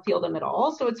sometimes you don't feel them at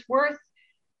all. So it's worth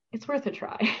a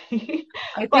try. I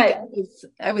think But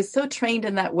I was so trained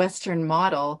in that Western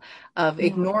model of yeah,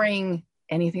 ignoring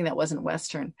anything that wasn't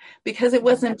Western because it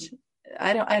wasn't,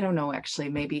 I don't know, actually,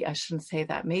 maybe I shouldn't say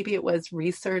that. Maybe it was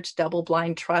research, double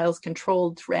blind trials,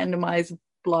 controlled, randomized,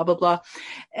 blah, blah, blah.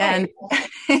 And, right.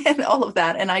 and all of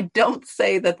that. And I don't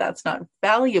say that that's not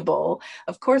valuable.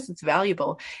 Of course it's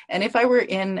valuable. And if I were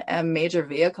in a major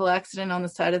vehicle accident on the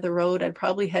side of the road, I'd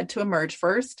probably head to Emerge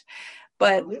first.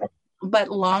 But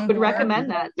long Would term, recommend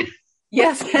that.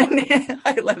 yes, and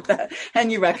I love that.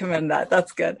 And you recommend that.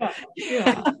 That's good.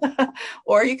 Yeah.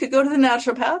 Or you could go to the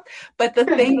naturopath. But the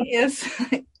thing is,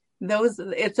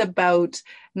 it's about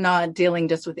not dealing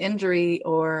just with injury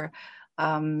or,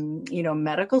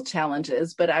 medical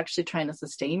challenges, but actually trying to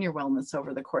sustain your wellness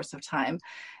over the course of time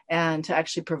and to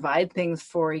actually provide things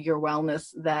for your wellness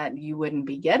that you wouldn't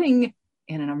be getting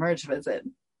in an Emerge visit.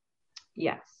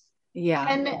 Yes. Yeah.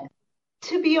 And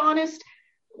to be honest,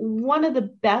 one of the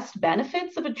best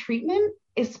benefits of a treatment,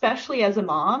 especially as a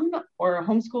mom or a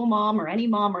homeschool mom or any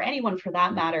mom or anyone for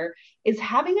that matter, is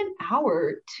having an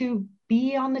hour to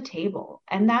be on the table.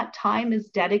 And that time is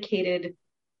dedicated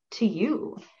to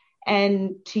you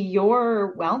and to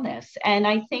your wellness. And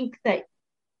I think that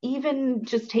even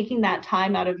just taking that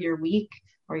time out of your week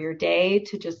or your day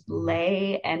to just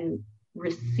lay and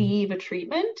receive a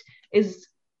treatment is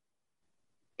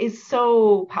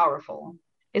so powerful.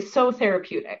 It's so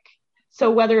therapeutic. So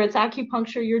whether it's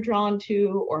acupuncture you're drawn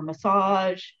to, or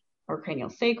massage, or cranial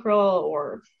sacral,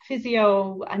 or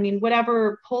physio, I mean,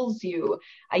 whatever pulls you,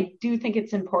 I do think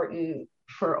it's important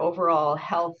for overall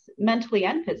health, mentally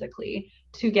and physically,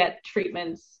 to get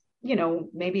treatments.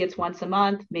 Maybe it's once a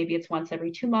month, maybe it's once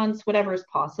every 2 months, whatever is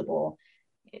possible.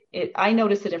 I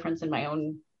notice a difference in my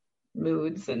own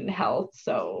moods and health.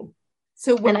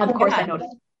 And of course, I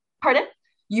noticed. Pardon?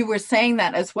 You were saying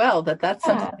that as well, that's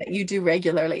something Yeah. that you do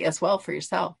regularly as well for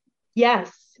yourself.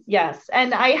 Yes, yes.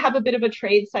 And I have a bit of a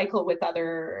trade cycle with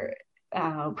other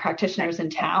practitioners in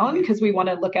town, because we want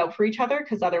to look out for each other,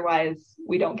 because otherwise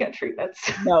we don't get treatments.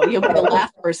 No, you'll be the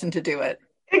last person to do it.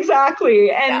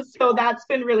 Exactly. And Yeah. so that's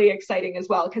been really exciting as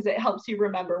well, because it helps you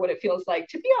remember what it feels like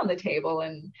to be on the table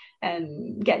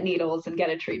and get needles and get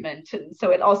a treatment. And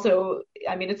so it also,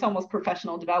 I mean, it's almost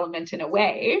professional development in a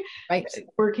way, Right.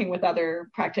 working with other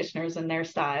practitioners and their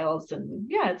styles. And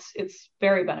yeah, it's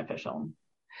very beneficial.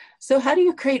 So how do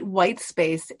you create white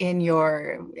space in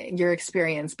your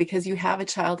experience? Because you have a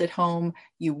child at home,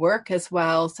 you work as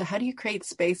well. So how do you create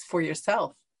space for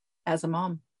yourself as a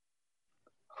mom?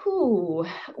 Ooh,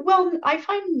 well, I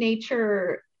find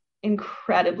nature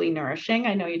incredibly nourishing.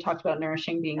 I know you talked about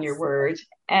nourishing being your Yes. word.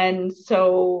 And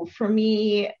so for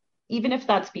me, even if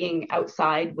that's being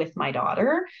outside with my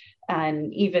daughter,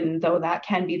 and even though that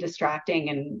can be distracting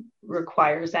and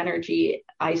requires energy,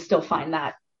 I still find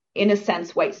that, in a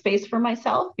sense, white space for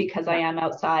myself, because I am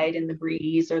outside in the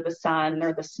breeze or the sun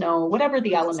or the snow, whatever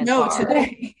the elements No, are.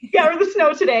 today. Yeah, or the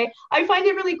snow today. I find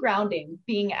it really grounding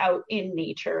being out in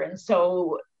nature. And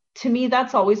so to me,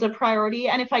 that's always a priority.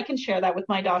 And if I can share that with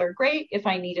my daughter, great. If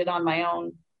I need it on my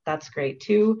own, that's great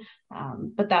too.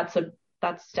 But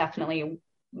that's definitely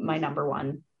my number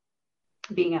one,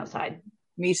 being outside.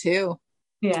 Me too.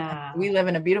 Yeah, We live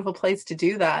in a beautiful place to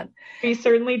do that. we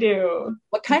certainly do.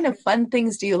 What kind of fun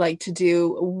things do you like to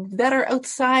do that are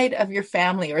outside of your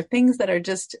family or things that are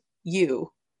just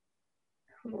you?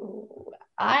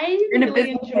 I You're in a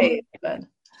really busy enjoy day, but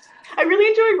I really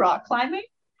enjoy rock climbing.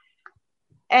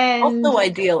 And also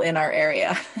ideal in our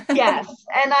area. yes,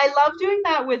 and I love doing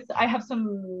that I have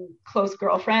some close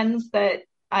girlfriends that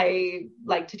I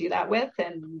like to do that with,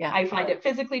 and Yeah. I find it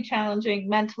physically challenging,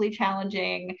 mentally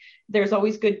challenging. There's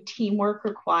always good teamwork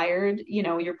required.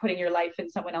 You're putting your life in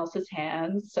someone else's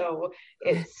hands, so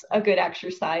it's a good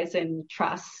exercise in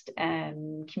trust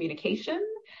and communication.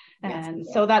 Yes. And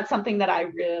so that's something that I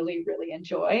really, really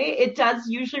enjoy. It does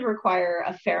usually require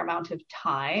a fair amount of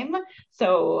time,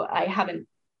 so I haven't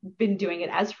been doing it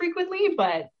as frequently,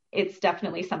 but it's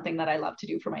definitely something that I love to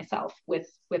do for myself with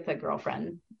a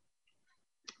girlfriend.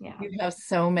 Yeah. You have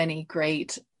so many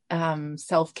great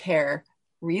self-care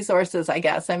resources, I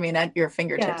guess. I mean, at your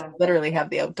fingertips, Yeah. you literally have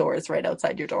the outdoors right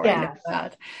outside your door. I know Yes.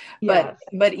 that. Yes.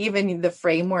 But even the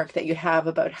framework that you have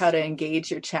about how to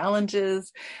engage your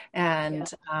challenges and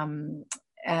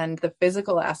the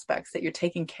physical aspects that you're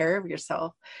taking care of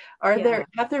yourself.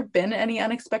 Have there been any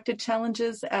unexpected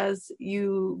challenges as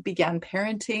you began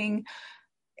parenting?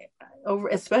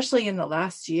 Especially in the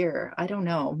last year? I don't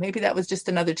know. Maybe that was just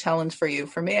another challenge for you.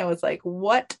 For me, I was like,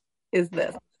 what is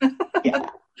this? Yeah.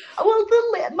 Well,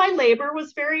 my labor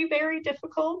was very, very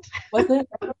difficult. Was it?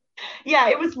 Yeah,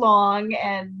 it was long,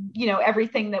 and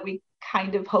everything that we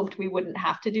kind of hoped we wouldn't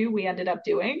have to do, we ended up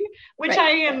doing, which Right. I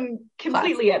am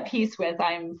completely Classic. at peace with.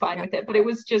 I'm fine Yeah. with it. But it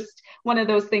was just one of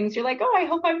those things you're like, oh, I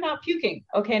hope I'm not puking.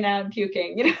 Okay, now I'm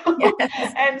puking,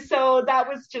 Yes. And so that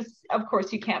was just, of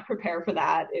course, you can't prepare for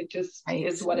that. It just Right.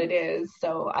 is what it is.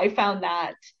 So I found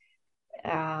that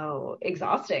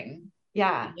exhausting.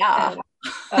 Yeah. Yeah.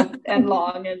 And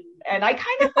long, and I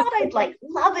kind of thought I'd like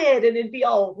love it, and it'd be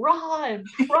all raw and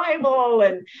primal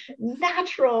and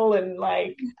natural, and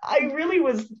like I really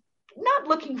was not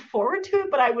looking forward to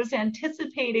it, but I was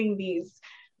anticipating these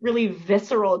really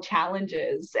visceral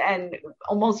challenges and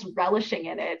almost relishing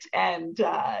in it, and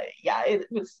yeah, it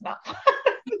was not fun.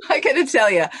 I gotta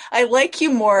tell you, I like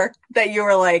you more that you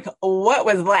were like, what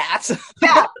was that?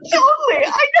 Yeah, totally,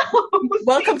 I know.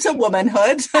 Welcome to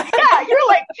womanhood. Yeah, you're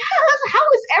like, yes, how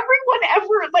has everyone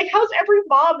ever, like, how's every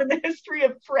mom in the history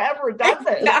of forever done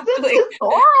this? Exactly. This is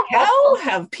horrible. How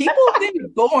have people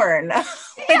been born?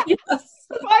 Yeah. Yes.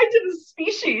 Survived in the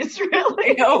species,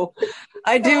 really. I know.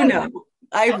 I do know.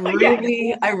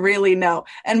 Yeah. I really know.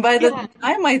 And by the Yeah.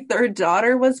 time my third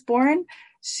daughter was born,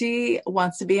 she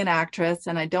wants to be an actress,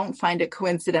 and I don't find it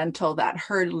coincidental that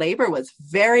her labor was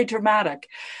very dramatic.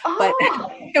 But Oh,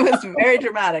 it was very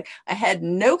dramatic. I had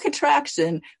no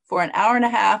contraction for an hour and a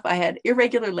half. I had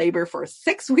irregular labor for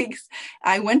 6 weeks.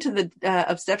 I went to the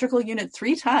obstetrical unit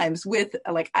 3 times with,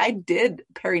 like, I did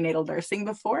perinatal nursing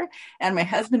before, and my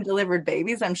husband delivered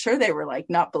babies. I'm sure they were like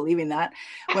not believing that.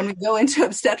 When we go into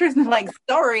obstetrics, they're like,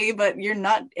 sorry, but you're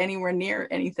not anywhere near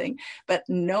anything. But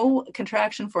no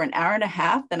contraction for an hour and a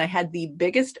half. Then I had the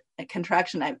biggest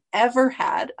contraction I've ever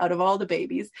had out of all the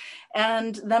babies.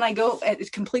 And then I go,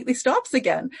 it completely stops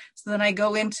again. So then I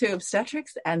go into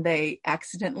obstetrics, and they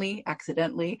accidentally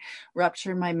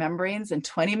rupture my membranes. And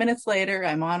 20 minutes later,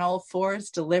 I'm on all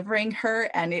fours delivering her.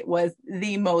 And it was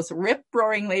the most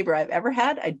rip-roaring labor I've ever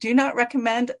had. I do not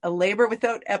recommend a labor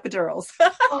without epidurals.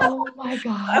 oh my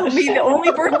gosh. I'll be the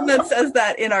only person that says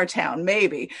that in our town,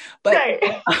 maybe. But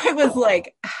Right. I was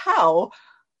like, how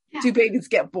do babies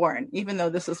get born? Even though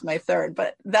this was my third,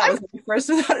 but that was my first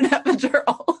without an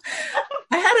epidural.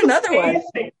 I had another one.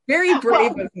 Very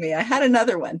brave of me. I had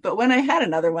another one, but when I had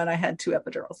another one, I had 2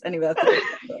 epidurals. Anyway,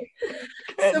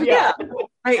 that's so yeah,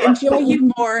 I enjoy you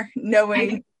more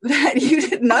knowing that you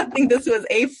did not think this was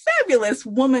a fabulous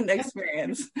woman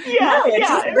experience. Yeah, no, it's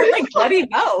just like bloody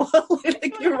hell.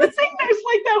 Like there's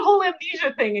like that whole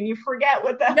amnesia thing, and you forget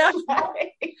what that was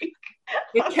like.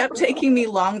 It kept taking me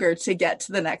longer to get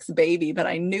to the next baby, but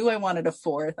I knew I wanted a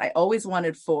 4th. I always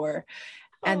wanted 4.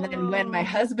 And then when my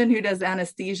husband, who does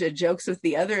anesthesia, jokes with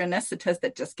the other anesthetist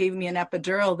that just gave me an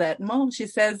epidural that, Mom, she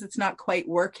says it's not quite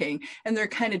working. And they're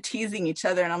kind of teasing each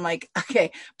other. And I'm like,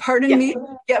 okay, pardon me,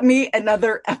 get me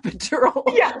another epidural.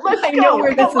 Yeah, let's I know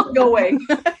where this is going.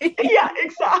 Yeah,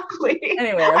 exactly.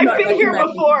 Anyway, I've been here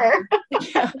before.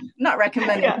 Yeah, not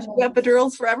recommending 2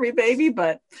 epidurals for every baby,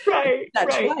 but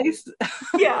twice.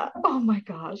 Yeah. Oh my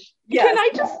gosh. Yes. Can I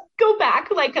just go back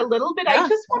like a little bit? Yeah. I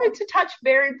just wanted to touch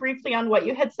very briefly on what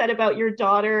you had said about your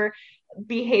daughter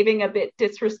behaving a bit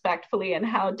disrespectfully and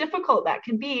how difficult that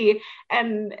can be.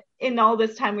 And in all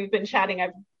this time we've been chatting,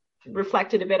 I've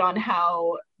reflected a bit on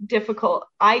how difficult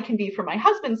I can be for my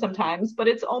husband sometimes, but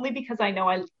it's only because I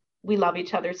know we love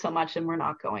each other so much and we're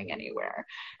not going anywhere.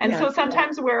 And so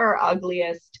sometimes we're our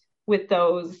ugliest with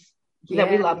those that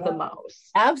we love the most.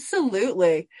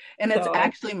 Absolutely. And it's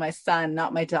actually my son,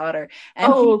 not my daughter.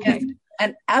 And he is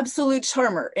an absolute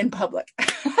charmer in public.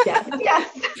 Yes.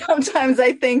 Sometimes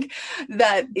I think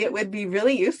that it would be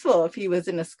really useful if he was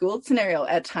in a school scenario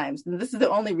at times. And this is the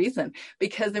only reason,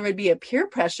 because there would be a peer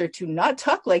pressure to not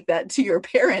talk like that to your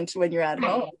parent when you're at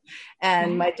home.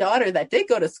 And my daughter that did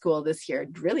go to school this year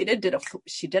really did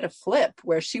a flip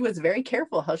where she was very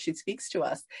careful how she speaks to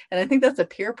us. And I think that's a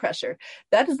peer pressure.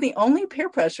 That is the only peer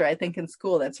pressure I think in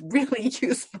school that's really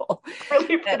useful.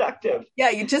 Really productive.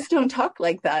 You just don't talk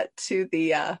like that to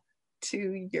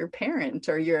your parent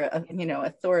or your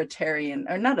authoritarian,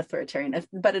 or not authoritarian,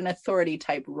 but an authority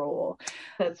type role.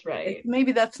 That's right.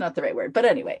 Maybe that's not the right word, but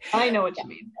anyway. I know what you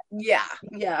mean.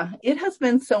 Yeah. It has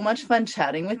been so much fun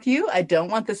chatting with you. I don't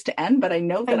want this to end, but I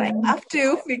know that I have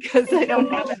to because I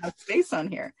don't have enough space on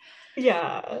here.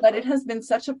 Yeah. But it has been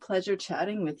such a pleasure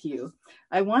chatting with you.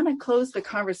 I want to close the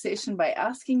conversation by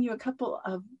asking you a couple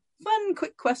of fun,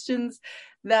 quick questions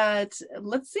that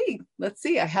let's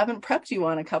see. I haven't prepped you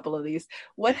on a couple of these.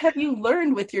 What have you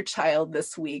learned with your child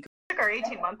this week? Our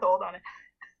 18-month-old on a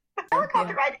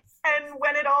helicopter ride. And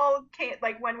when it all came,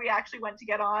 like when we actually went to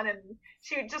get on, and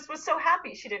she just was so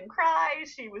happy. She didn't cry.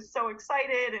 She was so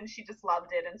excited, and she just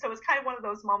loved it. And so it was kind of one of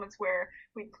those moments where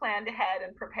we planned ahead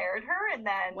and prepared her. And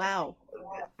then wow,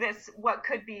 this, what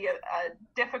could be a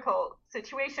difficult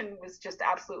situation, was just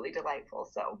absolutely delightful.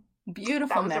 So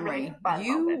beautiful memory. Really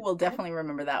you moment. Will definitely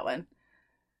remember that one.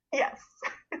 Yes.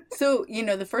 So,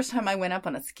 the first time I went up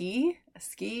on a ski,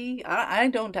 I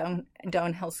don't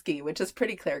downhill ski, which is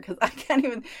pretty clear because I can't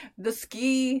even, the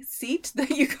ski seat that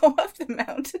you go up the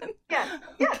mountain. Yes.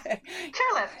 Okay.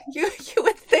 Chairlift. You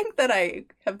would think that I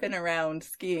have been around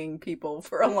skiing people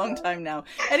for a long time now.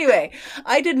 Anyway,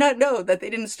 I did not know that they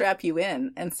didn't strap you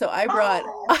in. And so I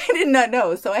did not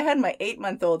know. So I had my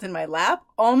 8-month-old in my lap,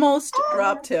 almost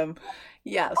dropped him.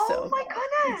 Yeah. Oh my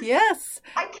goodness. Yes.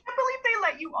 I can't believe they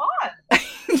let you on.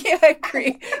 Yeah, I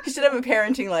agree. You should have a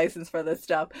parenting license for this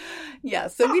stuff. Yeah.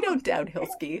 So we don't downhill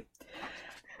ski.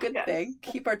 Good thing.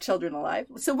 Keep our children alive.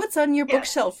 So what's on your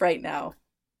bookshelf right now?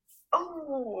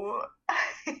 Oh,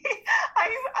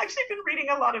 I've actually been reading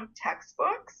a lot of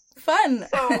textbooks. Fun.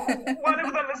 So one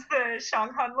of them is the Shang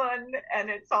Hanlun, and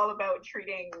it's all about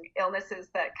treating illnesses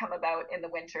that come about in the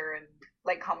winter, and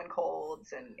like common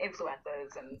colds and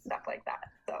influenzas and stuff like that.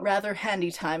 So rather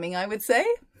handy timing, I would say.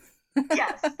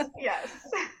 Yes,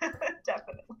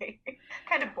 definitely.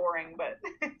 Kind of boring, but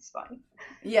it's fun.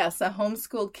 Yes, a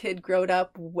homeschool kid grown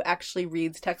up actually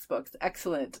reads textbooks.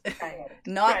 Excellent.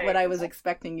 Not what I was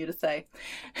expecting you to say.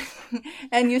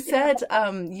 And you said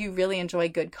you really enjoy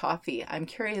good coffee. I'm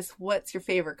curious, what's your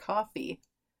favorite coffee?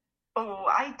 Oh,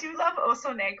 I do love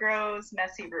Oso Negro's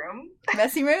Messy Room.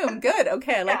 Messy Room, good.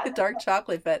 Okay, I like the dark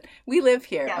chocolate, but we live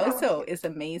here. Oso is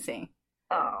amazing.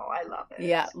 Oh, I love it.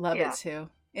 Yeah, love it too.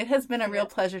 It has been a real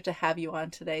pleasure to have you on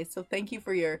today. So thank you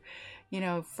for your,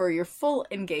 for your full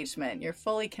engagement. You're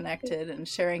fully connected and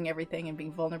sharing everything and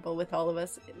being vulnerable with all of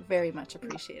us. Very much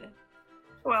appreciated.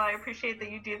 Well, I appreciate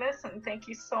that you do this, and thank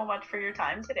you so much for your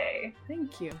time today.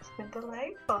 Thank you. It's been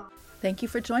delightful. Thank you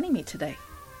for joining me today.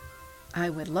 I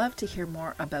would love to hear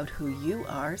more about who you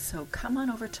are, so come on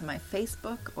over to my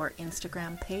Facebook or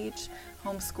Instagram page,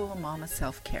 Homeschool Mama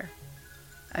Self-Care.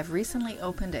 I've recently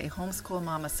opened a Homeschool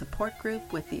Mama support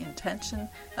group with the intention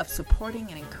of supporting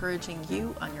and encouraging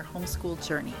you on your homeschool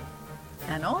journey,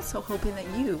 and also hoping that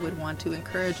you would want to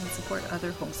encourage and support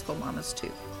other homeschool mamas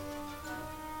too.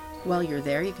 While you're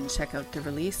there, you can check out the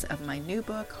release of my new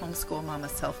book, Homeschool Mama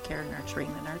Self-Care,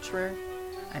 Nurturing the Nurturer.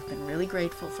 I've been really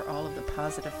grateful for all of the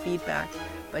positive feedback,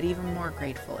 but even more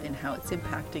grateful in how it's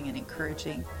impacting and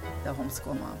encouraging the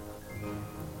homeschool mom.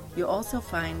 You'll also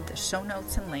find the show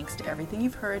notes and links to everything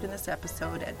you've heard in this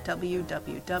episode at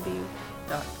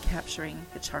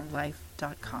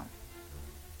www.capturingthecharmedlife.com.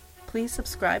 Please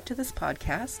subscribe to this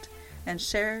podcast and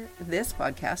share this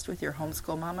podcast with your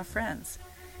homeschool mama friends.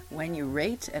 When you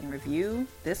rate and review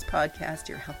this podcast,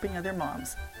 you're helping other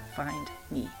moms find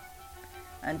me.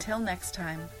 Until next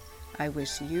time, I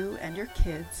wish you and your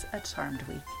kids a charmed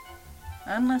week.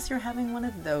 Unless you're having one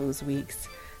of those weeks,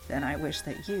 then I wish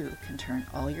that you can turn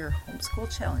all your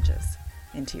homeschool challenges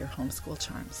into your homeschool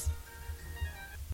charms.